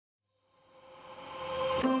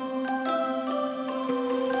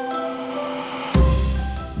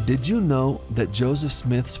Did you know that Joseph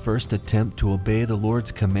Smith's first attempt to obey the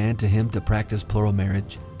Lord's command to him to practice plural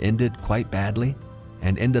marriage ended quite badly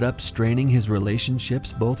and ended up straining his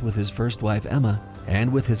relationships both with his first wife Emma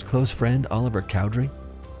and with his close friend Oliver Cowdery?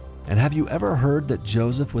 And have you ever heard that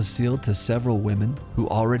Joseph was sealed to several women who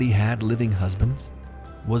already had living husbands?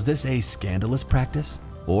 Was this a scandalous practice,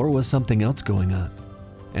 or was something else going on?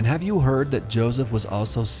 And have you heard that Joseph was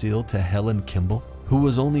also sealed to Helen Kimball, who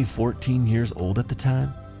was only 14 years old at the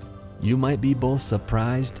time? You might be both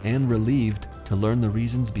surprised and relieved to learn the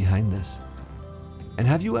reasons behind this. And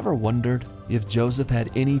have you ever wondered if Joseph had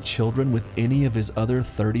any children with any of his other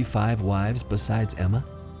 35 wives besides Emma?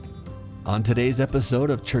 On today's episode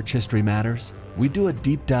of Church History Matters, we do a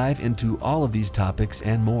deep dive into all of these topics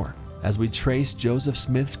and more as we trace Joseph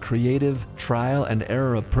Smith's creative trial and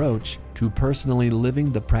error approach to personally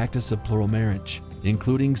living the practice of plural marriage,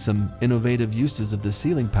 including some innovative uses of the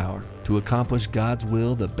sealing power to accomplish God's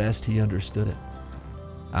will the best he understood it.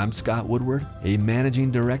 I'm Scott Woodward, a managing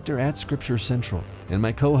director at Scripture Central, and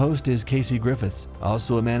my co-host is Casey Griffiths,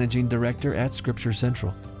 also a managing director at Scripture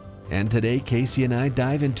Central. And today, Casey and I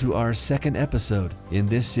dive into our second episode in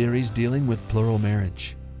this series dealing with plural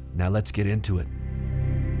marriage. Now let's get into it.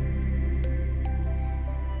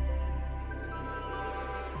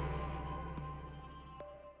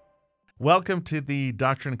 Welcome to the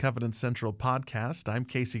Doctrine and Covenants Central podcast. I'm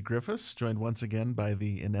Casey Griffiths, joined once again by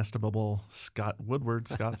the inestimable Scott Woodward.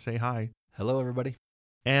 Scott, say hi. Hello, everybody.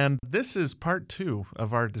 And this is part 2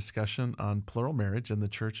 of our discussion on plural marriage in the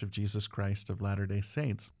Church of Jesus Christ of Latter-day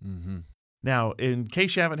Saints. Now, in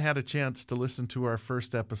case you haven't had a chance to listen to our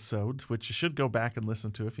first episode, which you should go back and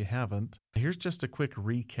listen to if you haven't, here's just a quick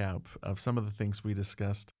recap of some of the things we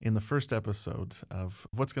discussed in the first episode of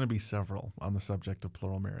what's going to be several on the subject of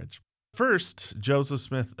plural marriage. First, Joseph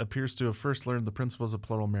Smith appears to have first learned the principles of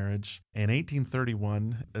plural marriage in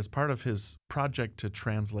 1831 as part of his project to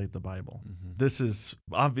translate the Bible. This is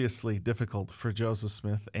obviously difficult for Joseph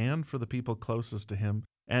Smith and for the people closest to him,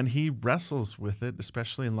 and he wrestles with it,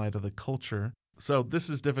 especially in light of the culture. So this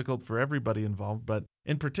is difficult for everybody involved, but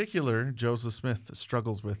in particular, Joseph Smith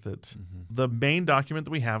struggles with it. The main document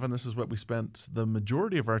that we have, and this is what we spent the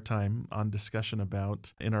majority of our time on discussion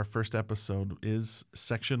about in our first episode, is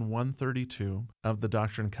section 132 of the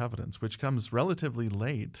Doctrine and Covenants, which comes relatively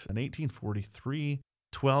late in 1843,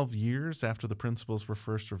 12 years after the principles were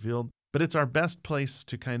first revealed. But it's our best place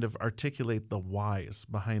to kind of articulate the whys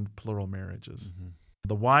behind plural marriages.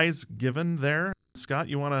 The whys given there, Scott,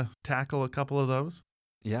 you want to tackle a couple of those?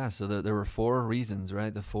 Yeah, so there were 4 reasons,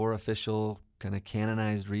 right? The 4 official kind of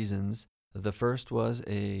canonized reasons. The first was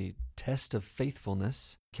a test of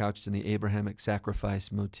faithfulness couched in the Abrahamic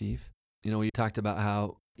sacrifice motif. You know, we talked about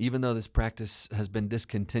how even though this practice has been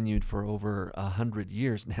discontinued for over 100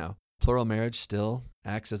 years now, plural marriage still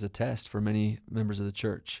acts as a test for many members of the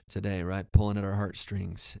church today, right? Pulling at our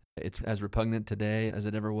heartstrings. It's as repugnant today as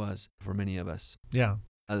it ever was for many of us. Yeah.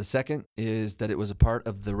 The second is that it was a part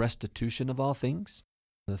of the restitution of all things.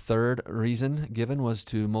 The third reason given was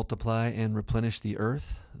to multiply and replenish the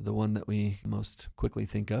earth, the one that we most quickly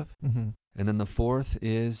think of. And then the fourth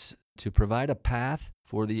is to provide a path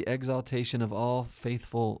for the exaltation of all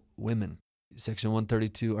faithful women. Section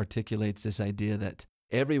 132 articulates this idea that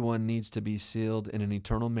everyone needs to be sealed in an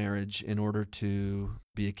eternal marriage in order to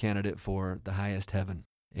be a candidate for the highest heaven.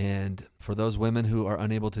 And for those women who are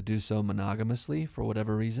unable to do so monogamously for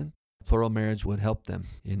whatever reason, plural marriage would help them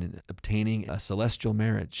in obtaining a celestial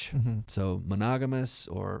marriage. So monogamous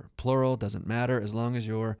or plural doesn't matter as long as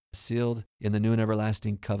you're sealed in the new and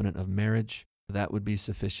everlasting covenant of marriage. That would be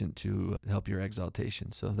sufficient to help your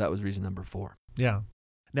exaltation. So that was reason number 4. Yeah.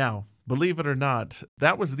 Now, believe it or not,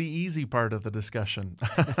 that was the easy part of the discussion.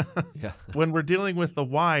 Yeah. When we're dealing with the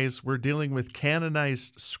whys, we're dealing with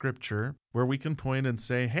canonized scripture where we can point and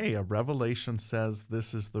say, hey, a revelation says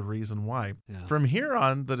this is the reason why. Yeah. From here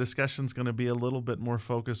on, the discussion's going to be a little bit more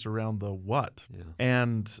focused around the what. Yeah.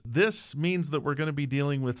 And this means that we're going to be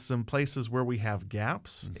dealing with some places where we have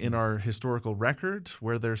gaps in our historical record,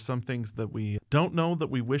 where there's some things that we don't know that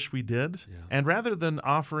we wish we did. Yeah. And rather than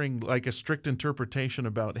offering like a strict interpretation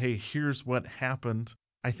about, hey, here's what happened,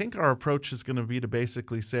 I think our approach is going to be to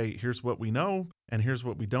basically say, here's what we know and here's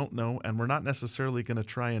what we don't know, and we're not necessarily going to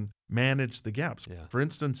try and manage the gaps. Yeah. For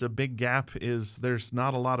instance, a big gap is there's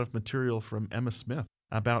not a lot of material from Emma Smith.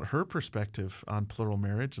 about her perspective on plural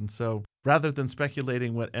marriage. And so rather than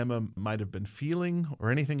speculating what Emma might have been feeling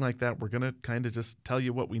or anything like that, we're going to kind of just tell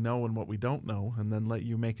you what we know and what we don't know, and then let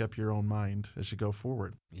you make up your own mind as you go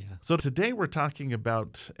forward. Yeah. So today we're talking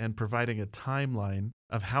about and providing a timeline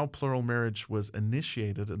of how plural marriage was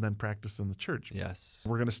initiated and then practiced in the church. Yes.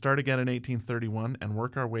 We're going to start again in 1831 and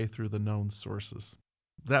work our way through the known sources.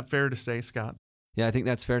 Is that fair to say, Scott? Yeah, I think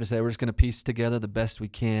that's fair to say. We're just going to piece together the best we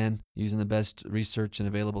can using the best research and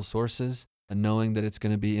available sources and knowing that it's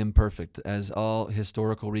going to be imperfect, as all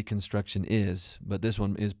historical reconstruction is, but this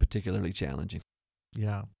one is particularly challenging.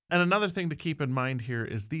 Yeah. And another thing to keep in mind here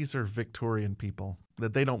is these are Victorian people,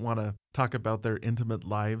 that they don't want to talk about their intimate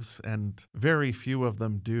lives, and very few of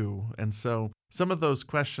them do. And so some of those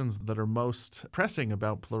questions that are most pressing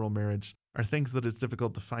about plural marriage are things that it's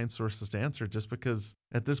difficult to find sources to answer, just because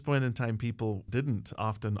at this point in time, people didn't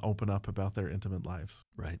often open up about their intimate lives.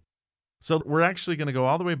 Right. So we're actually going to go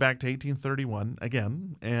all the way back to 1831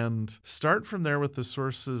 again and start from there with the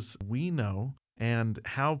sources we know and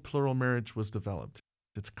how plural marriage was developed.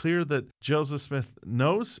 It's clear that Joseph Smith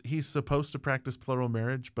knows he's supposed to practice plural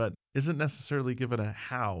marriage, but isn't necessarily given a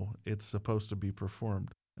how it's supposed to be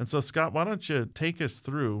performed. And so, Scott, why don't you take us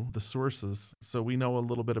through the sources so we know a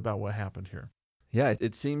little bit about what happened here? Yeah,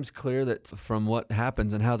 it seems clear that from what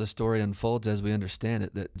happens and how the story unfolds as we understand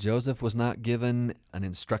it, that Joseph was not given an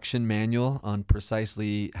instruction manual on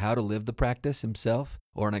precisely how to live the practice himself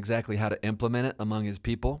or on exactly how to implement it among his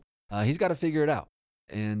people. He's got to figure it out.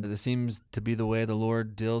 And this seems to be the way the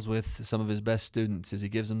Lord deals with some of his best students, is he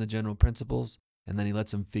gives them the general principles and then he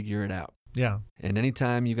lets them figure it out. Yeah. And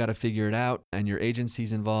anytime you got to figure it out and your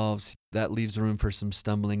agency's involved, that leaves room for some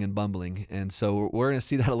stumbling and bumbling. And so we're going to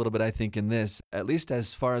see that a little bit, I think, in this, at least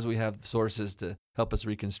as far as we have sources to help us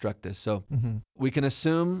reconstruct this. So we can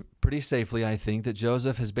assume pretty safely, I think, that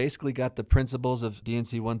Joseph has basically got the principles of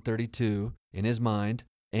D&C 132 in his mind,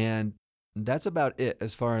 and that's about it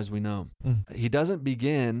as far as we know. He doesn't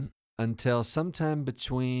begin until sometime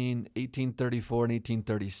between 1834 and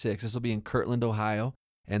 1836. This will be in Kirtland, Ohio.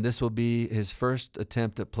 And this will be his first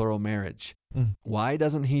attempt at plural marriage. Why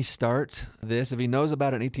doesn't he start this? If he knows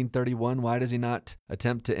about it in 1831, why does he not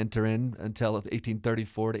attempt to enter in until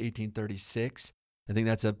 1834 to 1836? I think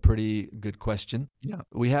that's a pretty good question. Yeah.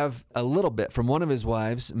 We have a little bit from one of his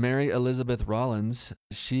wives, Mary Elizabeth Rollins.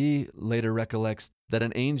 She later recollects that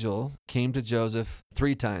an angel came to Joseph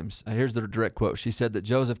 3 times. Here's the direct quote. She said that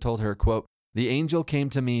Joseph told her, quote, "The angel came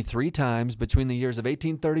to me 3 times between the years of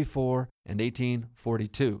 1834 and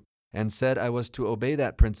 1842 and said I was to obey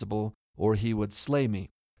that principle or he would slay me."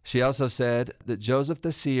 She also said that Joseph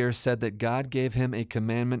the seer said that God gave him a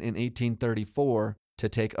commandment in 1834 to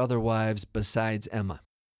take other wives besides Emma.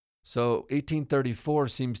 So 1834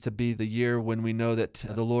 seems to be the year when we know that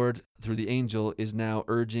the Lord, through the angel, is now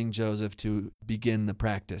urging Joseph to begin the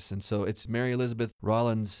practice. And so it's Mary Elizabeth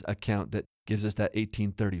Rollins' account that gives us that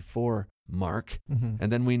 1834 mark.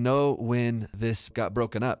 And then we know when this got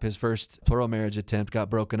broken up. His first plural marriage attempt got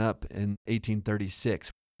broken up in 1836.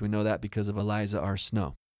 We know that because of Eliza R.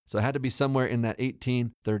 Snow. So it had to be somewhere in that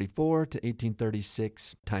 1834 to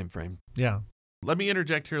 1836 time frame. Yeah. Let me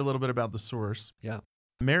interject here a little bit about the source. Yeah.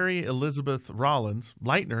 Mary Elizabeth Rollins,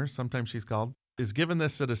 Lightner, sometimes she's called, is given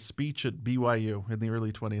this at a speech at BYU in the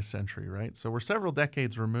early 20th century, right? So we're several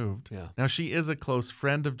decades removed. Yeah. Now, she is a close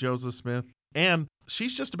friend of Joseph Smith, and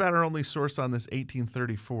she's just about our only source on this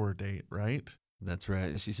 1834 date, right? That's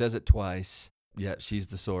right. She says it twice, yet she's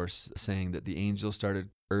the source, saying that the angel started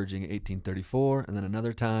urging 1834 and then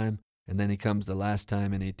another time, and then he comes the last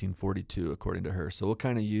time in 1842, according to her. So we'll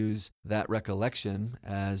kind of use that recollection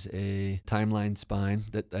as a timeline spine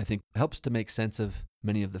that I think helps to make sense of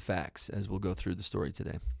many of the facts as we'll go through the story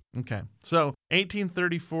today. Okay. So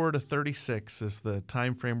 1834 to 36 is the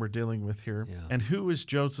time frame we're dealing with here. Yeah. And who is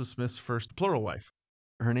Joseph Smith's first plural wife?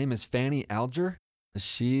 Her name is Fanny Alger.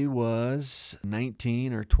 She was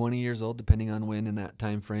 19 or 20 years old, depending on when in that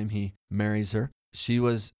time frame he marries her. She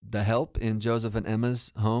was the help in Joseph and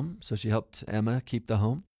Emma's home, so she helped Emma keep the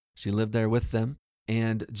home. She lived there with them.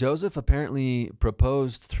 And Joseph apparently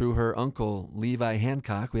proposed through her uncle, Levi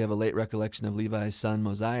Hancock. We have a late recollection of Levi's son,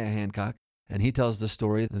 Mosiah Hancock. And he tells the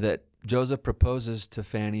story that Joseph proposes to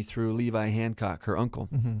Fanny through Levi Hancock, her uncle.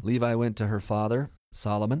 Levi went to her father,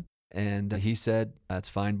 Solomon, and he said, "That's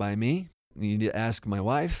fine by me. You need to ask my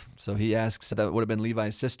wife." So he asks, that would have been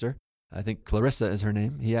Levi's sister. I think Clarissa is her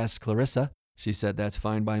name. He asks Clarissa. She said, "That's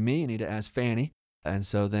fine by me. You need to ask Fanny." And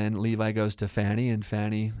so then Levi goes to Fanny, and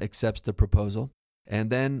Fanny accepts the proposal. And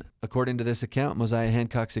then, according to this account, Mosiah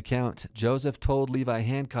Hancock's account, Joseph told Levi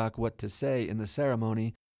Hancock what to say in the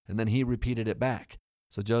ceremony, and then he repeated it back.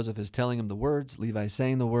 So Joseph is telling him the words, Levi's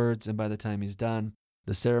saying the words, and by the time he's done,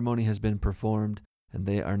 the ceremony has been performed, and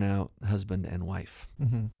they are now husband and wife.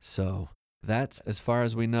 Mm-hmm. So that's, as far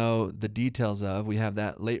as we know, the details of. We have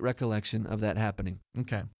that late recollection of that happening.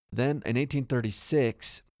 Okay. Then in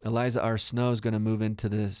 1836, Eliza R. Snow is going to move into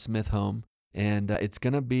the Smith home, and it's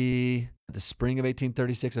going to be the spring of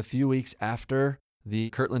 1836, a few weeks after the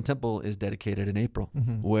Kirtland Temple is dedicated in April,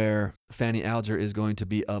 where Fanny Alger is going to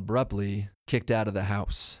be abruptly kicked out of the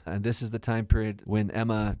house. And this is the time period when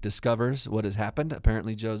Emma discovers what has happened.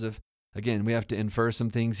 Apparently Joseph, again, we have to infer some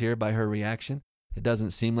things here by her reaction. It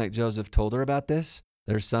doesn't seem like Joseph told her about this.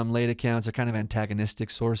 There's some late accounts, they're kind of antagonistic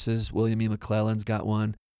sources. William E. McClellan's got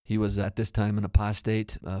one. He was at this time an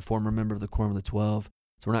apostate, a former member of the Quorum of the 12.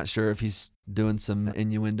 So we're not sure if he's doing some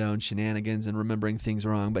innuendo and shenanigans and remembering things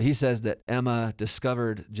wrong. But he says that Emma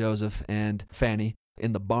discovered Joseph and Fanny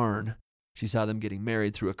in the barn. She saw them getting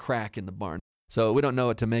married through a crack in the barn. So we don't know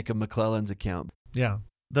what to make of McClellan's account. Yeah.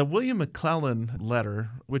 The William McClellan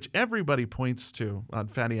letter, which everybody points to on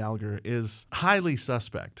Fanny Alger, is highly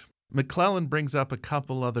suspect. McClellan brings up a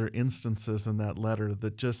couple other instances in that letter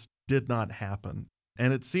that just did not happen.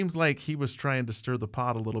 And it seems like he was trying to stir the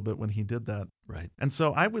pot a little bit when he did that. Right. And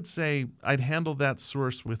so I would say I'd handle that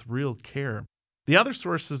source with real care. The other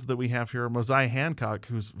sources that we have here are Mosiah Hancock,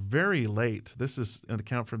 who's very late. This is an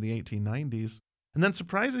account from the 1890s. And then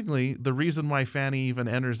surprisingly, the reason why Fanny even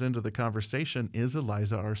enters into the conversation is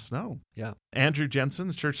Eliza R. Snow. Yeah. Andrew Jensen,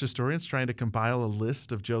 the church historian, is trying to compile a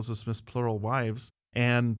list of Joseph Smith's plural wives.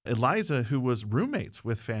 And Eliza, who was roommates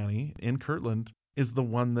with Fanny in Kirtland, is the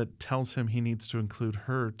one that tells him he needs to include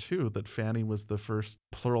her too, that Fanny was the first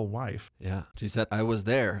plural wife. Yeah. She said, I was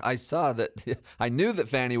there. I saw that. I knew that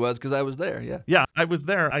Fanny was because I was there. Yeah. Yeah, I was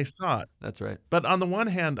there. I saw it. That's right. But on the one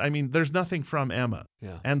hand, I mean, there's nothing from Emma.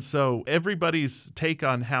 Yeah. And so everybody's take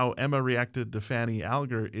on how Emma reacted to Fanny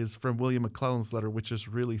Alger is from William McClellan's letter, which is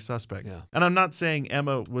really suspect. Yeah. And I'm not saying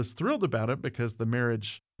Emma was thrilled about it because the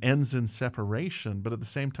marriage ends in separation, but at the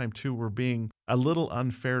same time, too, we're being a little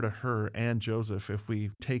unfair to her and Joseph if we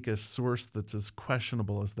take a source that's as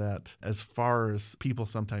questionable as that, as far as people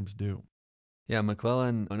sometimes do. Yeah,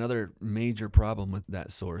 McClellan, another major problem with that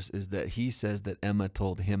source is that he says that Emma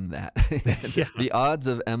told him that. Yeah. The odds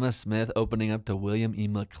of Emma Smith opening up to William E.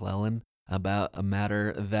 McClellan about a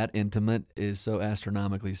matter that intimate is so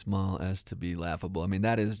astronomically small as to be laughable. I mean,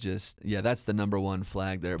 that is just, that's the number one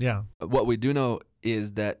flag there. Yeah. What we do know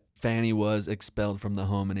is that Fanny was expelled from the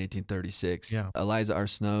home in 1836. Yeah. Eliza R.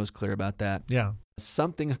 Snow's clear about that. Yeah.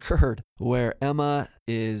 Something occurred where Emma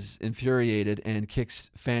is infuriated and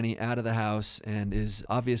kicks Fanny out of the house and is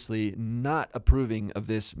obviously not approving of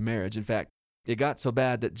this marriage. In fact, it got so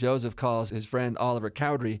bad that Joseph calls his friend Oliver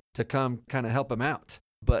Cowdery to come kind of help him out.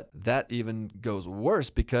 But that even goes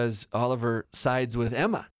worse because Oliver sides with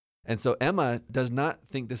Emma. And so Emma does not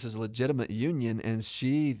think this is a legitimate union, and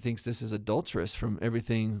she thinks this is adulterous from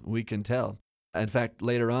everything we can tell. In fact,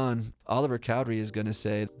 later on, Oliver Cowdery is going to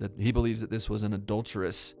say that he believes that this was an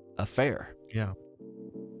adulterous affair. Yeah.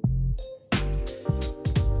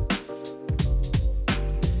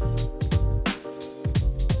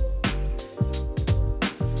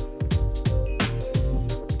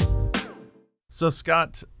 So,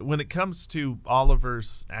 Scott, when it comes to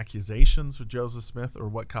Oliver's accusations with Joseph Smith, or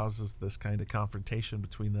what causes this kind of confrontation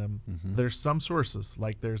between them, there's some sources,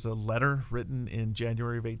 like there's a letter written in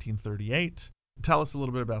January of 1838. Tell us a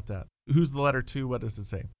little bit about that. Who's the letter to? What does it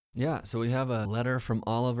say? Yeah, so we have a letter from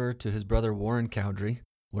Oliver to his brother Warren Cowdery,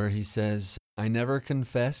 where he says, I never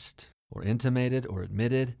confessed or intimated or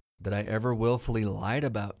admitted that I ever willfully lied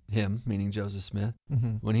about him, meaning Joseph Smith.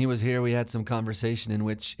 When he was here, we had some conversation in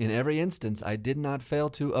which, in every instance, I did not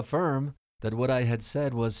fail to affirm that what I had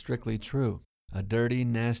said was strictly true. A dirty,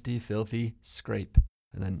 nasty, filthy scrape.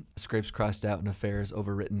 And then scrapes crossed out and affairs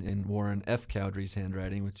overwritten in Warren F. Cowdery's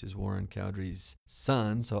handwriting, which is Warren Cowdery's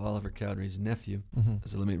son, so Oliver Cowdery's nephew.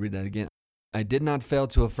 So let me read that again. I did not fail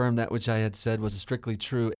to affirm that which I had said was strictly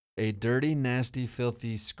true. A dirty, nasty,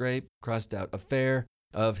 filthy scrape crossed out affair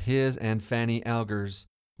of his and Fanny Alger's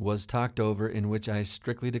was talked over, in which I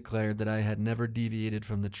strictly declared that I had never deviated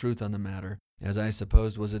from the truth on the matter, as I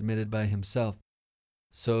supposed was admitted by himself.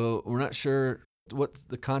 So we're not sure what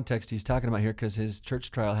the context he's talking about here, because his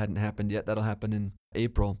church trial hadn't happened yet. That'll happen in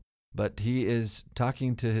April. But he is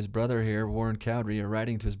talking to his brother here, Warren Cowdery, or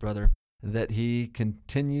writing to his brother, that he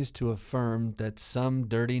continues to affirm that some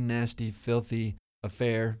dirty, nasty, filthy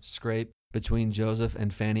affair, scrape, between Joseph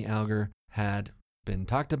and Fanny Alger had been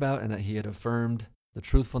talked about, and that he had affirmed the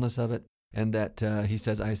truthfulness of it, and that he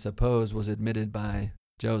says, I suppose, was admitted by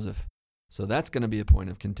Joseph. So that's going to be a point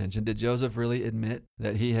of contention. Did Joseph really admit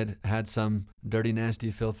that he had had some dirty, nasty,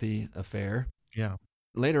 filthy affair? Yeah.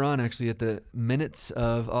 Later on, actually, at the minutes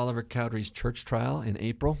of Oliver Cowdery's church trial in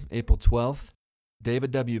April 12th,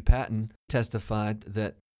 David W. Patton testified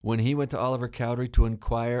that when he went to Oliver Cowdery to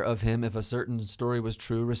inquire of him if a certain story was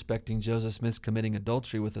true respecting Joseph Smith's committing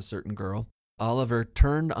adultery with a certain girl, Oliver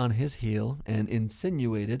turned on his heel and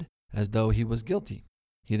insinuated as though he was guilty.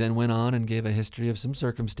 He then went on and gave a history of some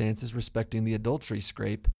circumstances respecting the adultery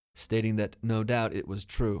scrape, stating that no doubt it was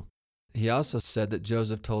true. He also said that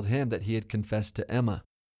Joseph told him that he had confessed to Emma.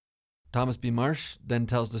 Thomas B. Marsh then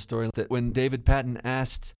tells the story that when David Patton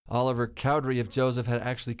asked Oliver Cowdery if Joseph had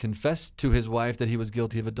actually confessed to his wife that he was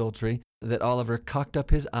guilty of adultery, that Oliver cocked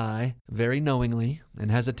up his eye very knowingly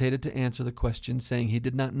and hesitated to answer the question, saying he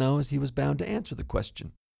did not know as he was bound to answer the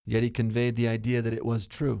question. Yet he conveyed the idea that it was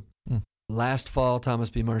true. Last fall, Thomas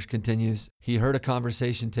B. Marsh continues, he heard a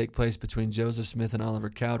conversation take place between Joseph Smith and Oliver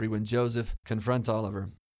Cowdery when Joseph confronts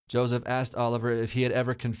Oliver. Joseph asked Oliver if he had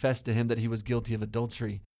ever confessed to him that he was guilty of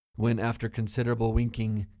adultery, when after considerable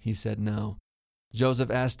winking, he said no.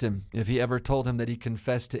 Joseph asked him if he ever told him that he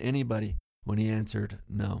confessed to anybody, when he answered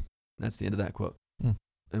no. That's the end of that quote.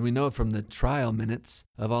 And we know from the trial minutes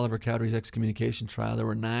of Oliver Cowdery's excommunication trial, there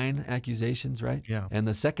were 9 accusations, right? Yeah. And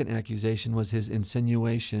the second accusation was his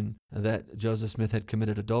insinuation that Joseph Smith had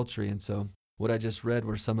committed adultery. And so what I just read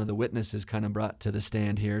were some of the witnesses kind of brought to the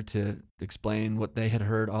stand here to explain what they had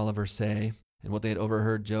heard Oliver say and what they had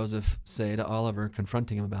overheard Joseph say to Oliver,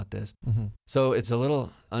 confronting him about this. So it's a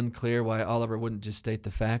little unclear why Oliver wouldn't just state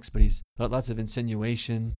the facts, but he's got lots of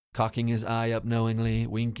insinuation, cocking his eye up knowingly,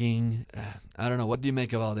 winking. I don't know. What do you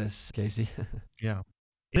make of all this, Casey? Yeah.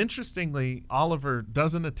 Interestingly, Oliver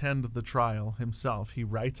doesn't attend the trial himself. He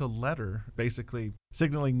writes a letter basically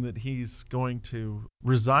signaling that he's going to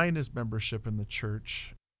resign his membership in the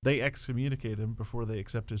church. They excommunicate him before they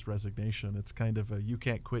accept his resignation. It's kind of a you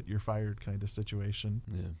can't quit, you're fired kind of situation.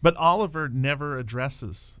 Yeah. But Oliver never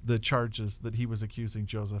addresses the charges that he was accusing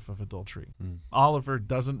Joseph of adultery. Oliver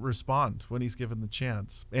doesn't respond when he's given the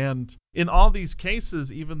chance. And in all these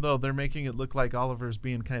cases, even though they're making it look like Oliver's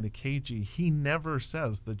being kind of cagey, he never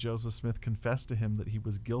says that Joseph Smith confessed to him that he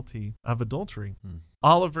was guilty of adultery.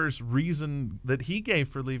 Oliver's reason that he gave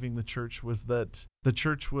for leaving the church was that the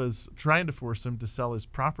church was trying to force him to sell his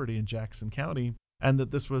property in Jackson County, and that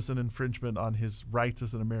this was an infringement on his rights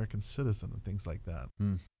as an American citizen and things like that.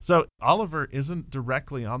 So Oliver isn't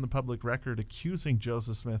directly on the public record accusing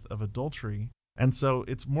Joseph Smith of adultery, and so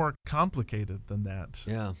it's more complicated than that.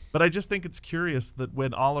 Yeah. But I just think it's curious that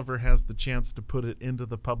when Oliver has the chance to put it into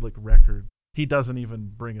the public record, he doesn't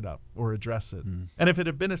even bring it up or address it. And if it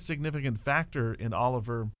had been a significant factor in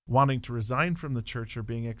Oliver wanting to resign from the church or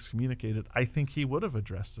being excommunicated, I think he would have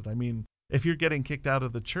addressed it. I mean, if you're getting kicked out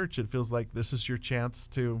of the church, it feels like this is your chance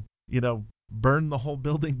to, burn the whole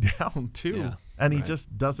building down too. Yeah, and he right.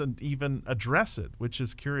 just doesn't even address it, which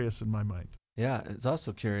is curious in my mind. Yeah, it's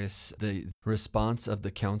also curious the response of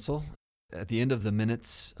the council. At the end of the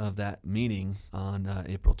minutes of that meeting on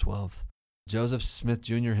April 12th, Joseph Smith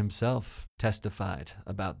Jr. himself testified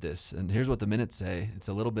about this. And here's what the minutes say. It's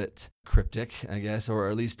a little bit cryptic, I guess, or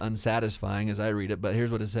at least unsatisfying as I read it. But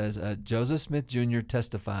here's what it says. Joseph Smith Jr.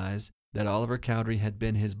 testifies that Oliver Cowdery had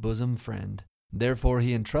been his bosom friend. Therefore,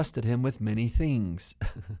 he entrusted him with many things.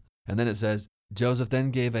 And then it says, Joseph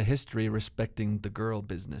then gave a history respecting the girl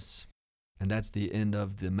business. And that's the end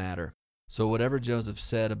of the matter. So whatever Joseph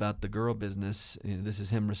said about the girl business, this is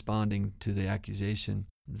him responding to the accusation.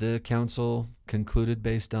 The council concluded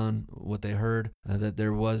based on what they heard that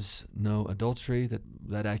there was no adultery,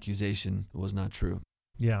 that accusation was not true.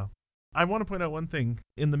 Yeah. I want to point out one thing.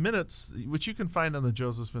 In the minutes, which you can find on the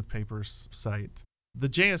Joseph Smith Papers site, the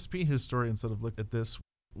JSP historians that have looked at this,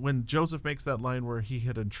 when Joseph makes that line where he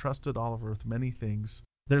had entrusted Oliver with many things,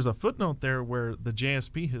 there's a footnote there where the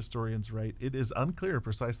JSP historians write, it is unclear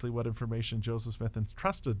precisely what information Joseph Smith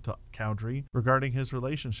entrusted to Cowdery regarding his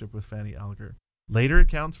relationship with Fanny Alger. Later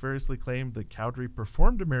accounts variously claimed that Cowdery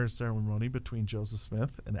performed a marriage ceremony between Joseph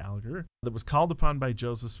Smith and Alger that was called upon by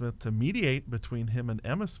Joseph Smith to mediate between him and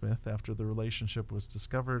Emma Smith after the relationship was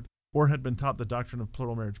discovered, or had been taught the doctrine of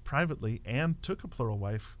plural marriage privately and took a plural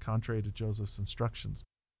wife, contrary to Joseph's instructions.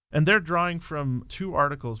 And they're drawing from 2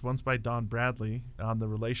 articles, one's by Don Bradley on the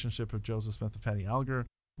relationship of Joseph Smith and Fanny Alger,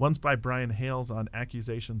 one's by Brian Hales on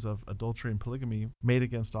accusations of adultery and polygamy made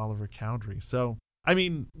against Oliver Cowdery. So, I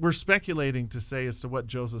mean, we're speculating to say as to what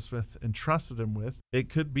Joseph Smith entrusted him with. It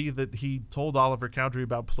could be that he told Oliver Cowdery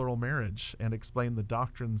about plural marriage and explained the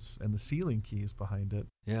doctrines and the sealing keys behind it.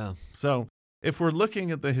 Yeah. So If we're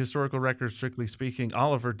looking at the historical record, strictly speaking,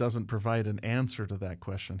 Oliver doesn't provide an answer to that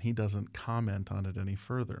question. He doesn't comment on it any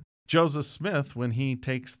further. Joseph Smith, when he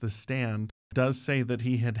takes the stand, does say that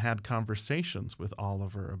he had had conversations with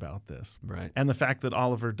Oliver about this. Right. And the fact that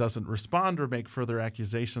Oliver doesn't respond or make further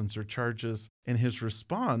accusations or charges in his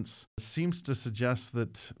response seems to suggest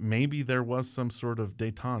that maybe there was some sort of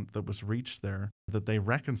détente that was reached there, that they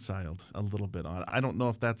reconciled a little bit on. I don't know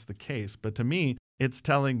if that's the case, but to me, it's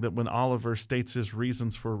telling that when Oliver states his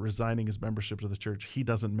reasons for resigning his membership to the church, he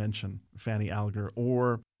doesn't mention Fanny Alger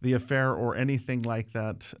or the affair or anything like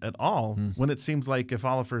that at all, when it seems like if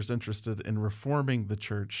Oliver's interested in reforming the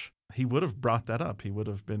church, he would have brought that up. He would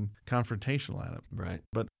have been confrontational at it. Right.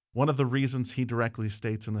 But one of the reasons he directly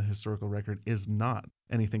states in the historical record is not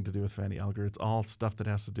anything to do with Fanny Alger. It's all stuff that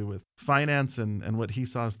has to do with finance and what he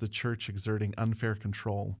saw as the church exerting unfair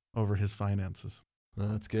control over his finances. Well,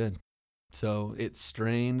 that's good. So it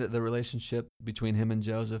strained the relationship between him and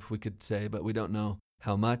Joseph, we could say, but we don't know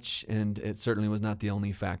how much, and it certainly was not the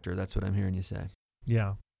only factor. That's what I'm hearing you say.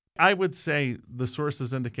 Yeah. I would say the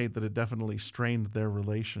sources indicate that it definitely strained their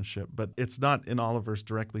relationship, but it's not in Oliver's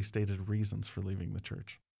directly stated reasons for leaving the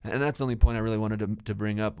church. And that's the only point I really wanted to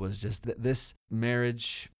bring up was just that this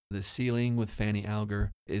marriage, the sealing with Fanny Alger,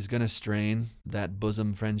 is going to strain that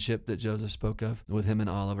bosom friendship that Joseph spoke of with him and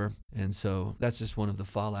Oliver. And so that's just one of the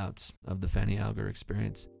fallouts of the Fanny Alger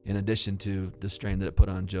experience, in addition to the strain that it put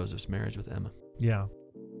on Joseph's marriage with Emma. Yeah.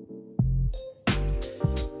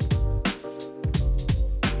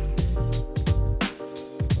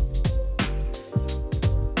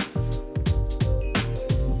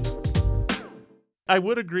 I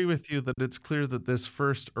would agree with you that it's clear that this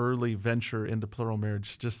first early venture into plural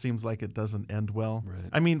marriage just seems like it doesn't end well. Right.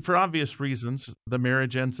 I mean, for obvious reasons, the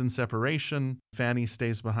marriage ends in separation. Fanny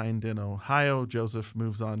stays behind in Ohio. Joseph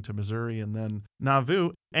moves on to Missouri and then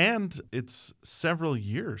Nauvoo. And it's several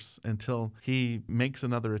years until he makes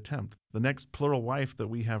another attempt. The next plural wife that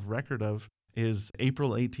we have record of is April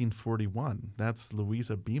 1841. That's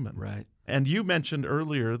Louisa Beeman. Right. And you mentioned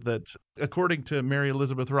earlier that according to Mary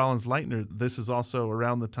Elizabeth Rollins Leitner, this is also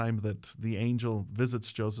around the time that the angel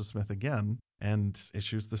visits Joseph Smith again and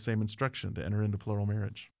issues the same instruction to enter into plural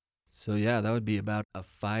marriage. So yeah, that would be about a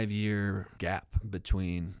 5-year gap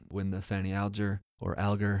between when the Fanny Alger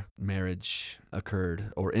marriage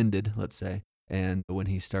occurred or ended, let's say, and when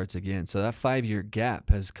he starts again. So that 5-year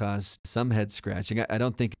gap has caused some head scratching. I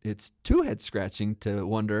don't think it's too head scratching to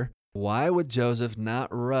wonder, why would Joseph not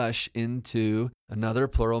rush into another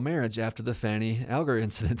plural marriage after the Fanny Alger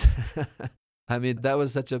incident? I mean, that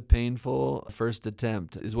was such a painful first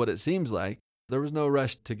attempt, is what it seems like. There was no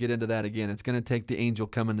rush to get into that again. It's going to take the angel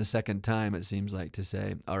coming the second time, it seems like, to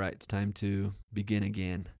say, all right, it's time to begin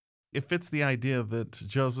again. It fits the idea that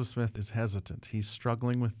Joseph Smith is hesitant. He's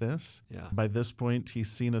struggling with this. Yeah. By this point, he's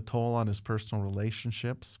seen a toll on his personal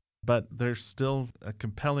relationships, but there's still a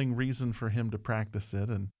compelling reason for him to practice it.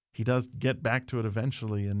 And he does get back to it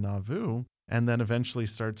eventually in Nauvoo, and then eventually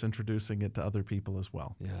starts introducing it to other people as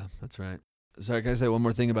well. Yeah, that's right. Sorry, can I say one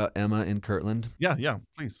more thing about Emma in Kirtland? Yeah,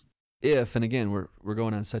 please. If, and again, we're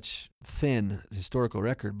going on such thin historical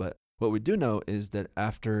record, but what we do know is that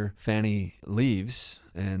after Fanny leaves,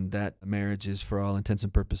 and that marriage is for all intents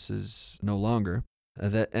and purposes no longer,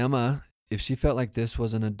 that Emma, if she felt like this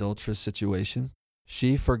was an adulterous situation,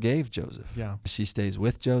 she forgave Joseph. Yeah. She stays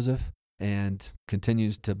with Joseph and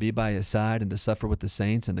continues to be by his side and to suffer with the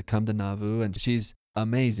saints and to come to Nauvoo, and she's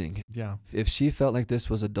amazing. Yeah. If she felt like this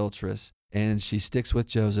was adulterous and she sticks with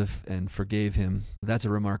Joseph and forgave him, that's a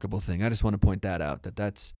remarkable thing. I just want to point that out,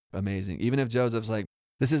 that's amazing. Even if Joseph's like,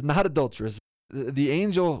 this is not adulterous, the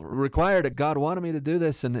angel required it, God wanted me to do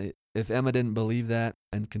this, and if Emma didn't believe that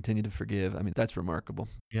and continue to forgive, I mean, that's remarkable.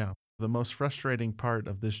 Yeah. The most frustrating part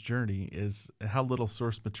of this journey is how little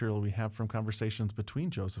source material we have from conversations between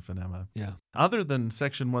Joseph and Emma. Yeah. Other than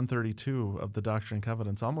section 132 of the Doctrine and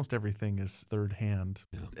Covenants, almost everything is third hand.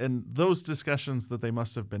 Yeah. And those discussions that they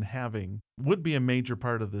must have been having would be a major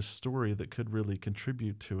part of this story that could really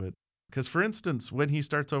contribute to it. Because, for instance, when he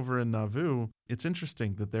starts over in Nauvoo, it's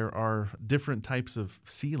interesting that there are different types of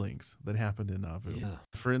sealings that happened in Nauvoo. Yeah.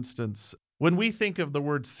 For instance, when we think of the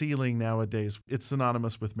word sealing nowadays, it's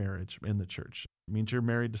synonymous with marriage in the church. It means you're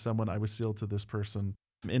married to someone. I was sealed to this person.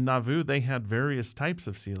 In Nauvoo, they had various types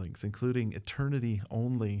of sealings, including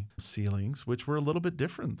eternity-only sealings, which were a little bit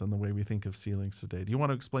different than the way we think of sealings today. Do you want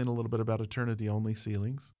to explain a little bit about eternity-only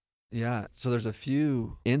sealings? Yeah, so there's a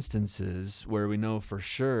few instances where we know for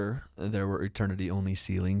sure there were eternity-only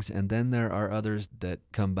sealings, and then there are others that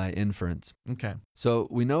come by inference. Okay. So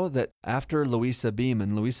we know that after Louisa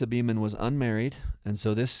Beeman was unmarried, and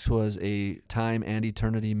so this was a time and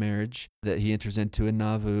eternity marriage that he enters into in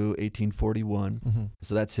Nauvoo, 1841. Mm-hmm.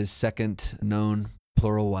 So that's his second known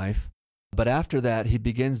plural wife. But after that, he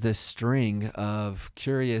begins this string of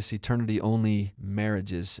curious eternity-only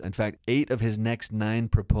marriages. In fact, 8 of his next 9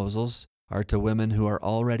 proposals are to women who are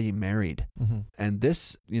already married. Mm-hmm. And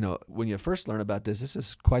this, when you first learn about this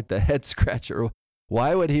is quite the head-scratcher.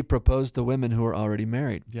 Why would he propose to women who are already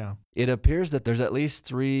married? Yeah. It appears that there's at least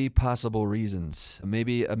 3 possible reasons,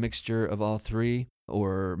 maybe a mixture of all 3,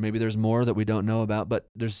 or maybe there's more that we don't know about, but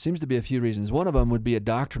there seems to be a few reasons. One of them would be a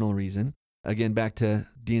doctrinal reason. Again, back to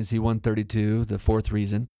D&C 132, the 4th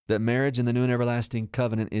reason, that marriage in the new and everlasting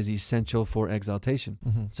covenant is essential for exaltation.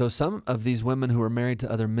 Mm-hmm. So some of these women who were married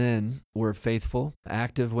to other men were faithful,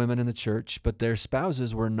 active women in the church, but their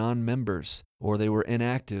spouses were non-members, or they were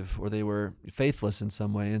inactive, or they were faithless in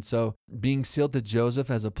some way. And so being sealed to Joseph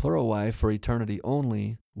as a plural wife for eternity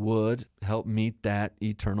only would help meet that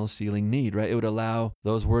eternal sealing need, right? It would allow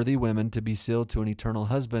those worthy women to be sealed to an eternal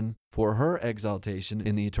husband for her exaltation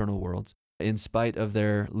in the eternal worlds, in spite of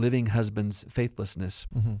their living husband's faithlessness.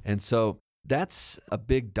 Mm-hmm. And so that's a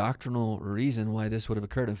big doctrinal reason why this would have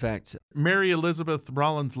occurred. In fact, Mary Elizabeth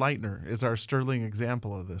Rollins Lightner is our sterling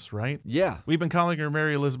example of this, right? yeah. We've been calling her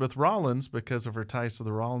Mary Elizabeth Rollins because of her ties to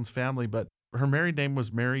the Rollins family, but her married name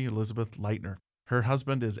was Mary Elizabeth Lightner. Her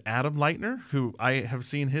husband is Adam Lightner, who I have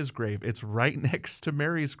seen his grave. It's right next to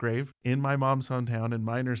Mary's grave in my mom's hometown in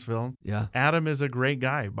Minersville. Yeah. Adam is a great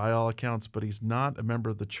guy by all accounts, but he's not a member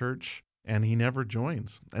of the church, and he never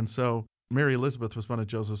joins. And so Mary Elizabeth was one of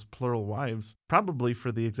Joseph's plural wives, probably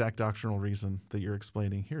for the exact doctrinal reason that you're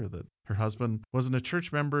explaining here, that her husband wasn't a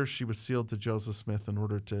church member. She was sealed to Joseph Smith in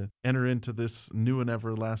order to enter into this new and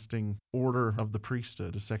everlasting order of the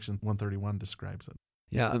priesthood, as Section 131 describes it.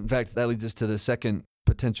 Yeah. In fact, that leads us to the second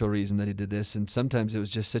potential reason that he did this. And sometimes it was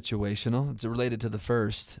just situational. It's related to the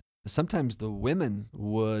first. Sometimes the women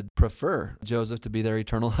would prefer Joseph to be their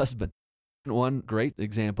eternal husband. One great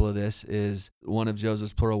example of this is one of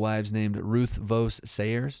Joseph's plural wives named Ruth Vos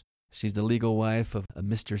Sayers. She's the legal wife of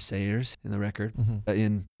Mr. Sayers in the record. Mm-hmm.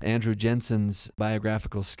 In Andrew Jensen's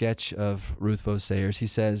biographical sketch of Ruth Vos Sayers, he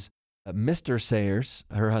says, Mr. Sayers,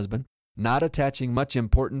 her husband, not attaching much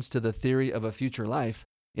importance to the theory of a future life,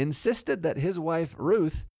 insisted that his wife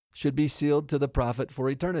Ruth should be sealed to the prophet for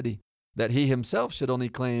eternity, that he himself should only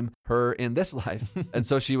claim her in this life. And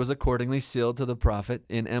so she was accordingly sealed to the prophet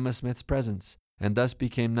in Emma Smith's presence, and thus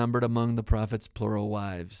became numbered among the prophet's plural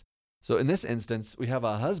wives. So in this instance, we have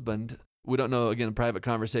a husband. We don't know, again, a private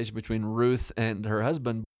conversation between Ruth and her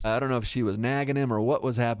husband. I don't know if she was nagging him or what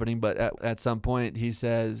was happening, but at some point he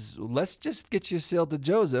says, let's just get you sealed to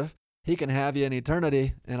Joseph. He can have you in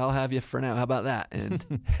eternity, and I'll have you for now. How about that? And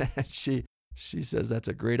she says that's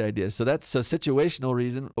a great idea. So that's a situational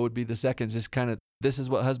reason would be the second, just kind of this is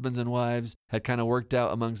what husbands and wives had kind of worked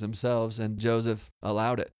out amongst themselves, and Joseph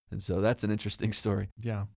allowed it. And so that's an interesting story.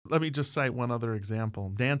 Yeah. Let me just cite one other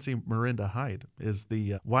example. Nancy Miranda Hyde is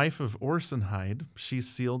the wife of Orson Hyde. She's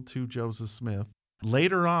sealed to Joseph Smith.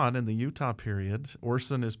 Later on in the Utah period,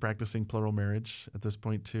 Orson is practicing plural marriage at this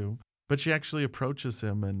point too. But she actually approaches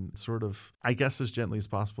him and sort of, I guess as gently as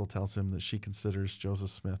possible, tells him that she considers Joseph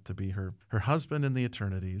Smith to be her husband in the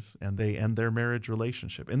eternities, and they end their marriage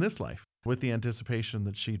relationship in this life with the anticipation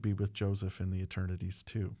that she'd be with Joseph in the eternities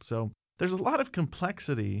too. So there's a lot of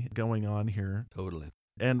complexity going on here. Totally.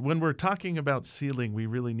 And when we're talking about sealing, we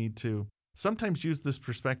really need to sometimes use this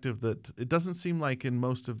perspective that it doesn't seem like in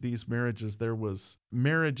most of these marriages there was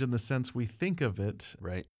marriage in the sense we think of it.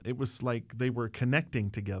 Right. It was like they were connecting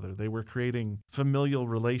together. They were creating familial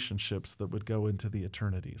relationships that would go into the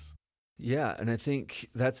eternities. Yeah, and I think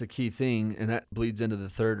that's a key thing, and that bleeds into the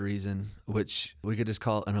third reason, which we could just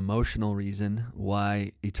call an emotional reason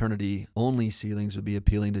why eternity-only sealings would be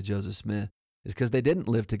appealing to Joseph Smith, is because they didn't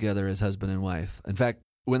live together as husband and wife. In fact,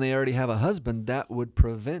 when they already have a husband, that would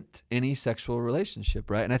prevent any sexual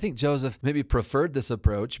relationship, right? And I think Joseph maybe preferred this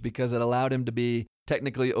approach because it allowed him to be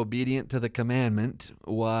technically obedient to the commandment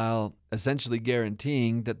while essentially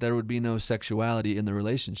guaranteeing that there would be no sexuality in the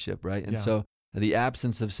relationship, right? And so the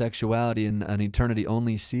absence of sexuality in an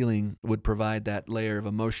eternity-only sealing would provide that layer of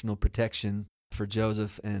emotional protection for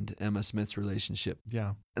Joseph and Emma Smith's relationship.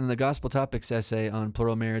 Yeah. And the Gospel Topics essay on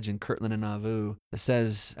plural marriage in Kirtland and Nauvoo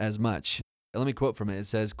says as much. Let me quote from it. It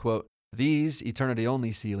says, quote, "These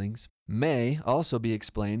eternity-only sealings may also be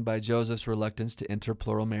explained by Joseph's reluctance to enter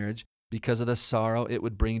plural marriage because of the sorrow it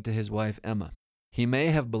would bring to his wife Emma. He may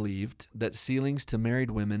have believed that sealings to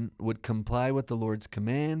married women would comply with the Lord's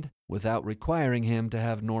command without requiring him to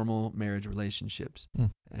have normal marriage relationships.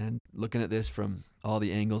 And looking at this from all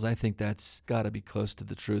the angles, I think that's got to be close to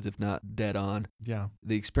the truth, if not dead on. Yeah.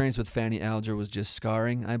 The experience with Fanny Alger was just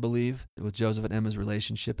scarring, I believe, with Joseph and Emma's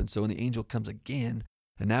relationship. And so when the angel comes again,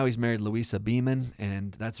 and now he's married Louisa Beeman,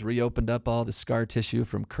 and that's reopened up all the scar tissue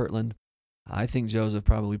from Kirtland, I think Joseph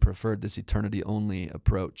probably preferred this eternity-only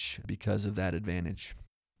approach because of that advantage.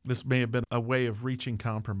 This may have been a way of reaching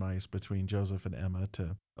compromise between Joseph and Emma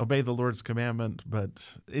to obey the Lord's commandment,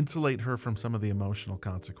 but insulate her from some of the emotional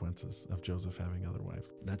consequences of Joseph having other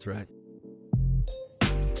wives. That's right.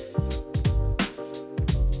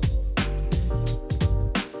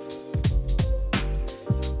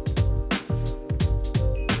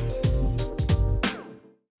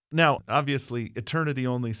 Now, obviously,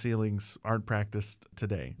 eternity-only sealings aren't practiced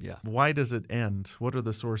today. Yeah. Why does it end? What are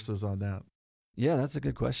the sources on that? Yeah, that's a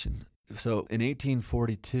good question. So in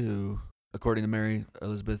 1842, according to Mary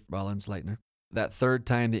Elizabeth Rollins Leitner, that third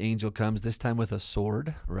time the angel comes, this time with a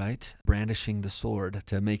sword, right? Brandishing the sword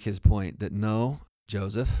to make his point that no,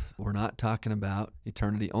 Joseph, we're not talking about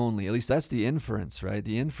eternity only. At least that's the inference, right?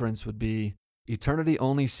 The inference would be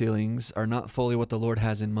eternity-only sealings are not fully what the Lord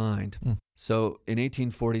has in mind. So in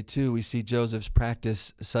 1842, we see Joseph's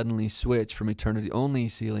practice suddenly switch from eternity-only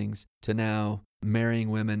sealings to now marrying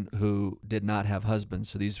women who did not have husbands.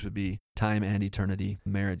 So these would be time and eternity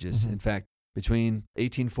marriages. In fact, between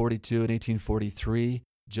 1842 and 1843,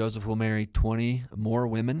 Joseph will marry 20 more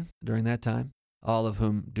women during that time, all of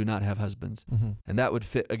whom do not have husbands. And that would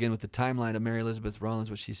fit, again, with the timeline of Mary Elizabeth Rollins,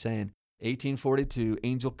 what she's saying. 1842,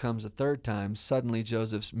 angel comes a third time. Suddenly,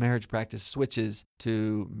 Joseph's marriage practice switches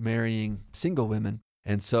to marrying single women.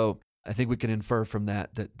 And so I think we can infer from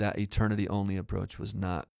that eternity-only approach was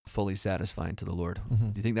not fully satisfying to the Lord.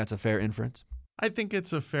 Do you think that's a fair inference? I think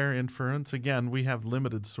it's a fair inference. Again, we have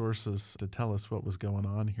limited sources to tell us what was going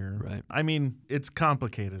on here. Right. I mean, it's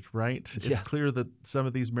complicated, right? Yeah. It's clear that some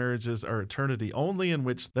of these marriages are eternity only, in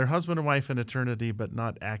which they're husband and wife in eternity, but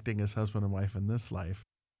not acting as husband and wife in this life.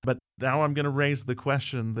 But now I'm going to raise the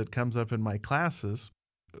question that comes up in my classes.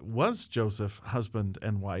 Was Joseph husband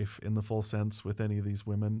and wife in the full sense with any of these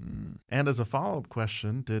women? And as a follow-up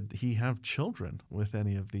question, did he have children with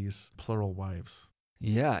any of these plural wives?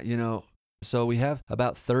 Yeah, so we have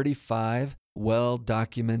about 35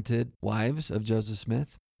 well-documented wives of Joseph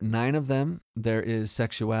Smith. 9 of them, there is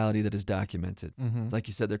sexuality that is documented. Like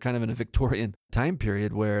you said, they're kind of in a Victorian time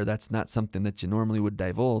period where that's not something that you normally would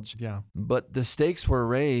divulge. Yeah. But the stakes were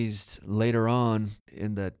raised later on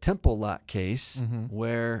in the Temple Lot case,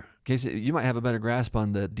 where, Casey, you might have a better grasp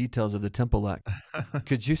on the details of the Temple Lot.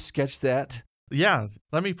 Could you sketch that? Yeah,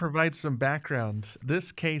 let me provide some background.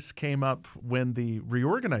 This case came up when the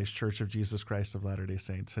reorganized Church of Jesus Christ of Latter-day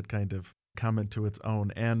Saints had kind of come into its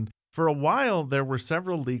own. And for a while, there were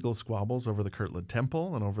several legal squabbles over the Kirtland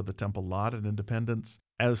Temple and over the Temple Lot at Independence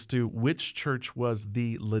as to which church was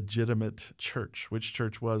the legitimate church, which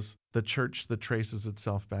church was the church that traces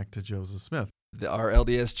itself back to Joseph Smith. Our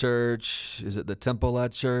LDS Church? Is it the Temple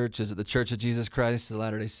Lot Church? Is it the Church of Jesus Christ of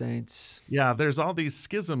Latter-day Saints? Yeah, there's all these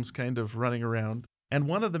schisms kind of running around. And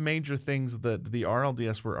one of the major things that the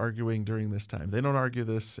RLDS were arguing during this time, they don't argue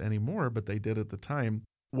this anymore, but they did at the time,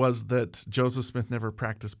 was that Joseph Smith never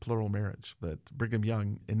practiced plural marriage, that Brigham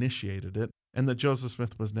Young initiated it, and that Joseph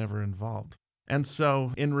Smith was never involved. And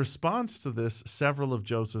so in response to this, several of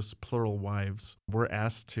Joseph's plural wives were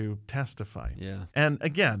asked to testify. Yeah. And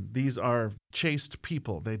again, these are chaste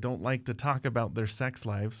people. They don't like to talk about their sex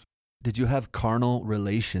lives. Did you have carnal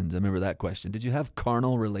relations? I remember that question. Did you have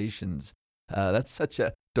carnal relations? That's such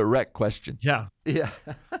a direct question. Yeah. Yeah.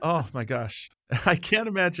 Oh my gosh. I can't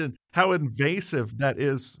imagine how invasive that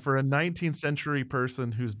is for a 19th century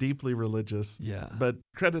person who's deeply religious. Yeah. But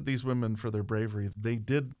credit these women for their bravery. They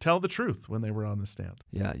did tell the truth when they were on the stand.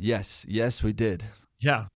 Yeah. Yes, we did.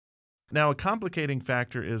 Yeah. Now, a complicating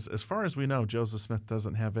factor is, as far as we know, Joseph Smith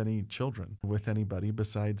doesn't have any children with anybody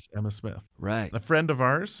besides Emma Smith. Right. A friend of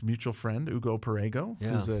ours, mutual friend, Ugo Perego, Yeah.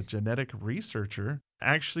 who's a genetic researcher,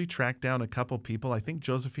 actually tracked down a couple people. I think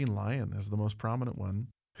Josephine Lyon is the most prominent one,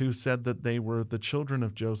 who said that they were the children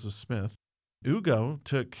of Joseph Smith. Ugo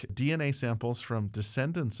took DNA samples from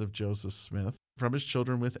descendants of Joseph Smith, from his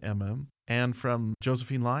children with Emma, and from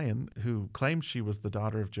Josephine Lyon, who claimed she was the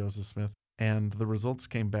daughter of Joseph Smith. And the results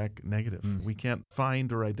came back negative. We can't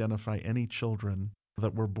find or identify any children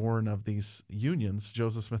that were born of these unions.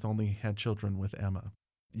 Joseph Smith only had children with Emma.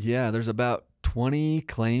 Yeah, there's about 20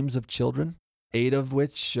 claims of children 8 of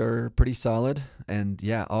which are pretty solid. And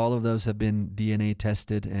yeah, all of those have been DNA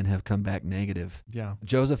tested and have come back negative. Yeah.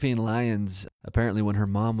 Josephine Lyons, apparently when her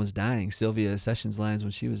mom was dying, Sylvia Sessions Lyons,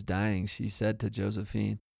 when she was dying, she said to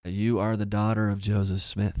Josephine, "You are the daughter of Joseph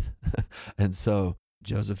Smith." And so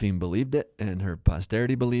Josephine believed it and her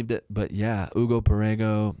posterity believed it. But yeah, Hugo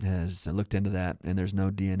Perego has looked into that and there's no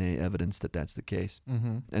DNA evidence that that's the case.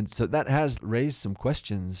 Mm-hmm. And so that has raised some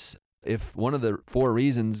questions. If one of the 4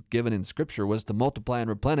 reasons given in Scripture was to multiply and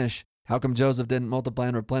replenish, how come Joseph didn't multiply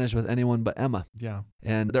and replenish with anyone but Emma? Yeah.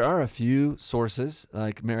 And there are a few sources,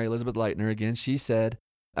 like Mary Elizabeth Leitner again. She said,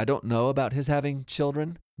 "I don't know about his having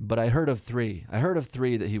children, but I heard of 3. I heard of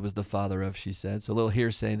 3 that he was the father of," she said. So a little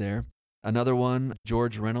hearsay there. Another one,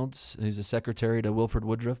 George Reynolds, who's a secretary to Wilford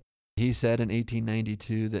Woodruff, he said in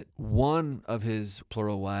 1892 that one of his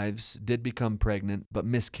plural wives did become pregnant, but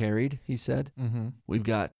miscarried, he said. Mm-hmm. We've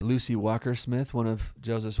got Lucy Walker Smith, one of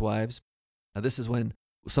Joseph's wives. Now, this is when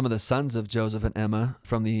some of the sons of Joseph and Emma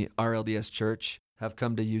from the RLDS church have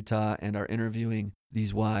come to Utah and are interviewing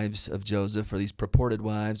these wives of Joseph, or these purported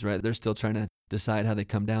wives, right? They're still trying to decide how they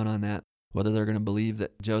come down on that, whether they're going to believe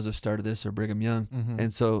that Joseph started this or Brigham Young. Mm-hmm.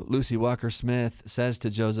 And so Lucy Walker Smith says to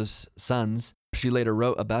Joseph's sons, she later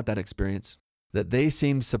wrote about that experience, that they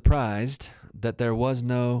seemed surprised that there was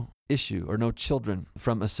no issue or no children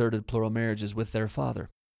from asserted plural marriages with their father.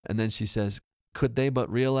 And then she says, could they but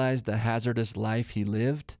realize the hazardous life he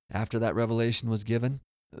lived after that revelation was given,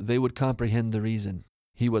 they would comprehend the reason.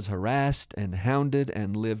 He was harassed and hounded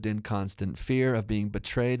and lived in constant fear of being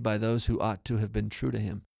betrayed by those who ought to have been true to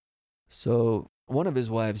him. So one of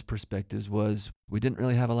his wife's perspectives was, we didn't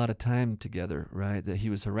really have a lot of time together, right? That he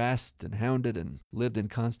was harassed and hounded and lived in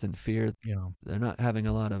constant fear. Yeah. They're not having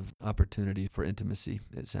a lot of opportunity for intimacy,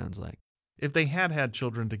 it sounds like. If they had had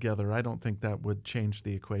children together, I don't think that would change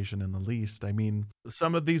the equation in the least. I mean,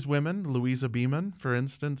 some of these women, Louisa Beeman, for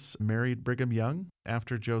instance, married Brigham Young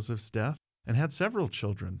after Joseph's death and had several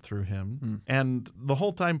children through him. And the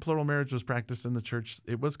whole time plural marriage was practiced in the church,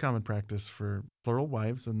 it was common practice for plural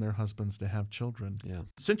wives and their husbands to have children. Yeah.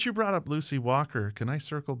 Since you brought up Lucy Walker, can I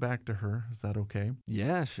circle back to her? Is that okay?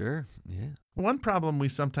 Yeah, sure. Yeah. One problem we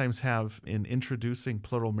sometimes have in introducing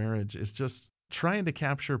plural marriage is just trying to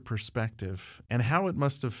capture perspective and how it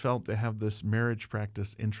must have felt to have this marriage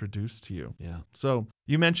practice introduced to you. Yeah. So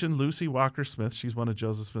you mentioned Lucy Walker Smith. She's one of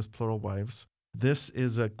Joseph Smith's plural wives. This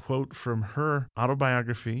is a quote from her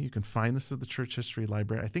autobiography. You can find this at the Church History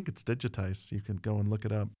Library. I think it's digitized. You can go and look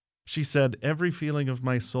it up. She said, "Every feeling of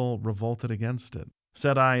my soul revolted against it.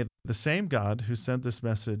 Said I, the same God who sent this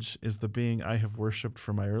message is the being I have worshipped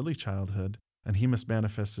from my early childhood, and he must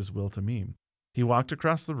manifest his will to me. He walked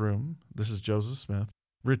across the room," this is Joseph Smith,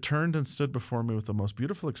 "returned and stood before me with the most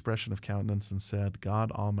beautiful expression of countenance and said,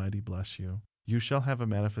 'God Almighty bless you. You shall have a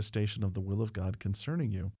manifestation of the will of God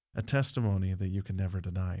concerning you, a testimony that you can never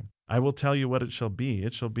deny. I will tell you what it shall be.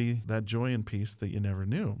 It shall be that joy and peace that you never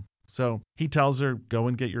knew.'" So he tells her, go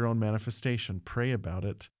and get your own manifestation, pray about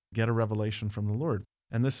it, get a revelation from the Lord.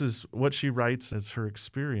 And this is what she writes as her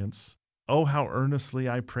experience. "Oh, how earnestly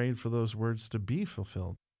I prayed for those words to be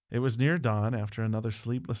fulfilled. It was near dawn after another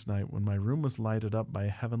sleepless night when my room was lighted up by a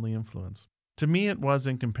heavenly influence. To me it was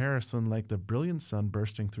in comparison like the brilliant sun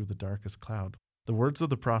bursting through the darkest cloud. The words of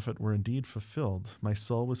the prophet were indeed fulfilled. My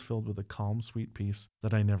soul was filled with a calm, sweet peace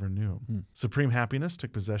that I never knew. Supreme happiness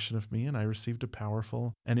took possession of me, and I received a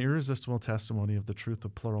powerful and irresistible testimony of the truth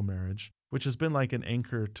of plural marriage, which has been like an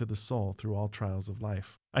anchor to the soul through all trials of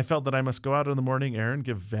life. I felt that I must go out in the morning air and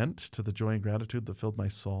give vent to the joy and gratitude that filled my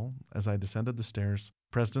soul. As I descended the stairs,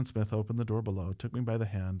 President Smith opened the door below, took me by the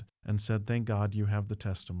hand, and said, 'Thank God you have the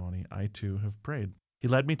testimony. I too have prayed.' He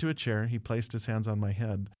led me to a chair, he placed his hands on my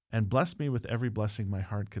head, and blessed me with every blessing my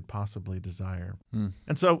heart could possibly desire."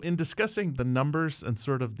 And so in discussing the numbers and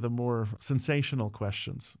sort of the more sensational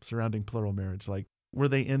questions surrounding plural marriage, like, were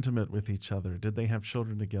they intimate with each other? Did they have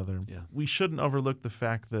children together? Yeah. We shouldn't overlook the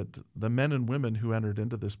fact that the men and women who entered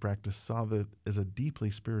into this practice saw that as a deeply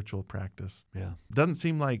spiritual practice. Yeah. Doesn't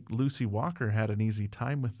seem like Lucy Walker had an easy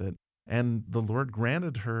time with it. And the Lord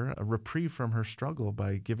granted her a reprieve from her struggle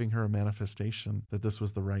by giving her a manifestation that this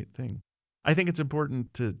was the right thing. I think it's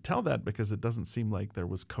important to tell that because it doesn't seem like there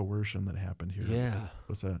was coercion that happened here. Yeah. It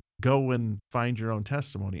was a go and find your own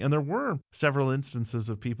testimony. And there were several instances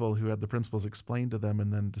of people who had the principles explained to them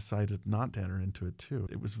and then decided not to enter into it too.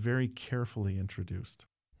 It was very carefully introduced.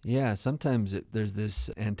 Yeah, sometimes there's this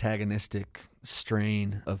antagonistic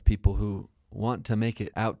strain of people who want to make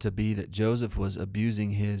it out to be that Joseph was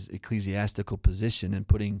abusing his ecclesiastical position and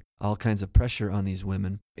putting all kinds of pressure on these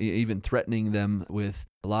women, even threatening them with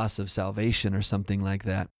loss of salvation or something like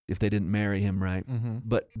that if they didn't marry him right. Mm-hmm.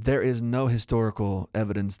 But there is no historical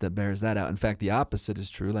evidence that bears that out. In fact, the opposite is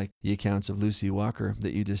true, like the accounts of Lucy Walker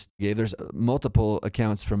that you just gave. There's multiple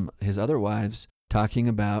accounts from his other wives talking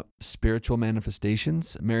about spiritual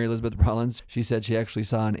manifestations. Mary Elizabeth Rollins, she said she actually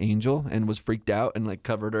saw an angel and was freaked out and like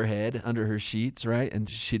covered her head under her sheets, right? And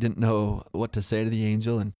she didn't know what to say to the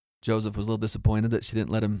angel. And Joseph was a little disappointed that she didn't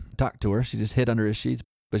let him talk to her. She just hid under his sheets.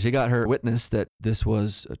 But she got her witness that this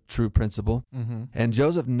was a true principle. Mm-hmm. And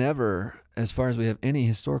Joseph never, as far as we have any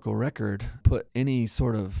historical record, put any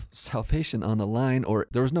sort of salvation on the line, or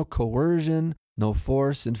there was no coercion, no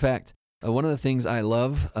force. In fact, one of the things I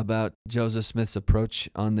love about Joseph Smith's approach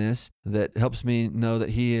on this that helps me know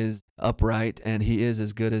that he is upright and he is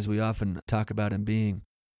as good as we often talk about him being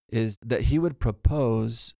is that he would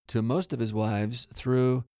propose to most of his wives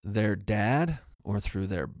through their dad or through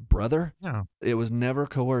their brother. Yeah. It was never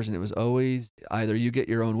coercion. It was always either you get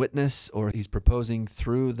your own witness or he's proposing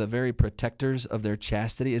through the very protectors of their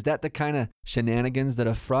chastity. Is that the kind of shenanigans that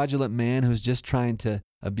a fraudulent man who's just trying to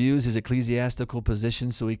abuse his ecclesiastical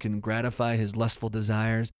position so he can gratify his lustful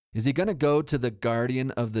desires? Is he going to go to the guardian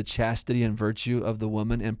of the chastity and virtue of the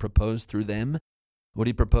woman and propose through them? Would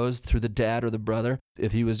he propose through the dad or the brother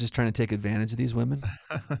if he was just trying to take advantage of these women?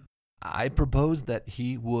 I propose that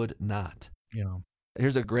he would not. Yeah.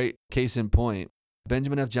 Here's a great case in point.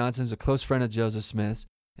 Benjamin F. Johnson is a close friend of Joseph Smith's,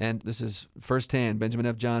 and this is firsthand Benjamin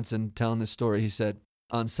F. Johnson telling this story. He said,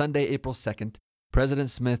 on Sunday, April 2nd, President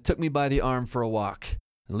Smith took me by the arm for a walk,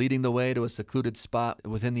 leading the way to a secluded spot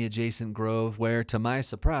within the adjacent grove where, to my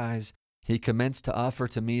surprise, he commenced to offer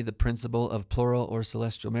to me the principle of plural or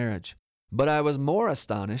celestial marriage. But I was more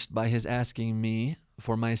astonished by his asking me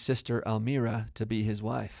for my sister Almira to be his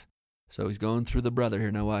wife. So he's going through the brother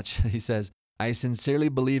here. Now watch. He says, I sincerely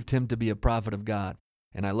believed him to be a prophet of God,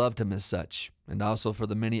 and I loved him as such, and also for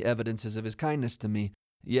the many evidences of his kindness to me.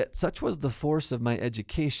 Yet such was the force of my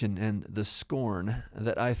education and the scorn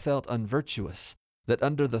that I felt unvirtuous, that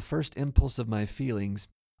under the first impulse of my feelings,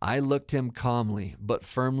 I looked him calmly but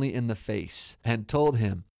firmly in the face and told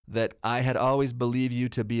him that I had always believed you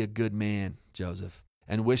to be a good man, Joseph,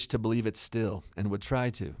 and wished to believe it still, and would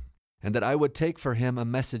try to, and that I would take for him a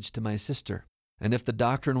message to my sister, and if the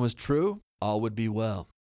doctrine was true, all would be well.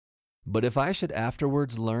 But if I should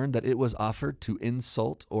afterwards learn that it was offered to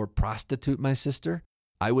insult or prostitute my sister,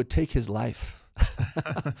 I would take his life.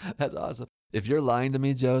 That's awesome. If you're lying to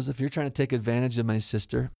me, Joseph, you're trying to take advantage of my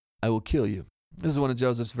sister, I will kill you. This is one of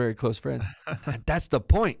Joseph's very close friends. That's the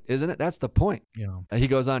point, isn't it? That's the point. Yeah. He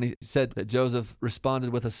goes on, he said that Joseph responded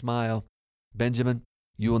with a smile, Benjamin,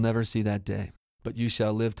 you will never see that day, but you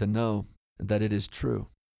shall live to know that it is true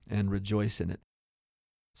and rejoice in it.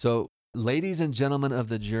 So, ladies and gentlemen of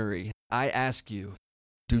the jury, I ask you,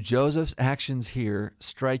 do Joseph's actions here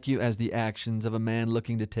strike you as the actions of a man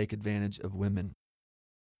looking to take advantage of women?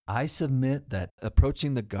 I submit that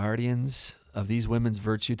approaching the guardians of these women's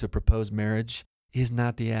virtue to propose marriage is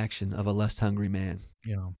not the action of a lust-hungry man.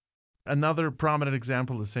 Yeah. Another prominent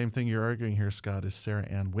example of the same thing you're arguing here, Scott, is Sarah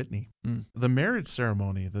Ann Whitney. The marriage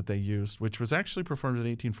ceremony that they used, which was actually performed in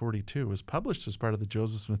 1842, was published as part of the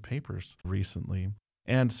Joseph Smith Papers recently.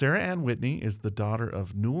 And Sarah Ann Whitney is the daughter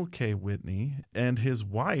of Newell K. Whitney, and his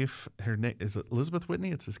wife, her name is Elizabeth Whitney.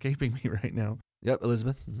 It's escaping me right now. Yep,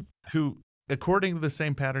 Elizabeth. Mm-hmm. Who, according to the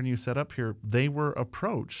same pattern you set up here, they were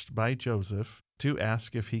approached by Joseph to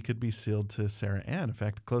ask if he could be sealed to Sarah Ann. In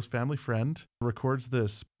fact, a close family friend records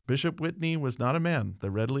this. Bishop Whitney was not a man that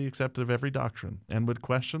readily accepted of every doctrine and would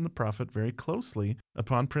question the prophet very closely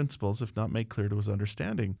upon principles if not made clear to his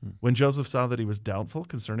understanding. When Joseph saw that he was doubtful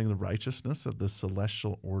concerning the righteousness of the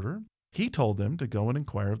celestial order, he told them to go and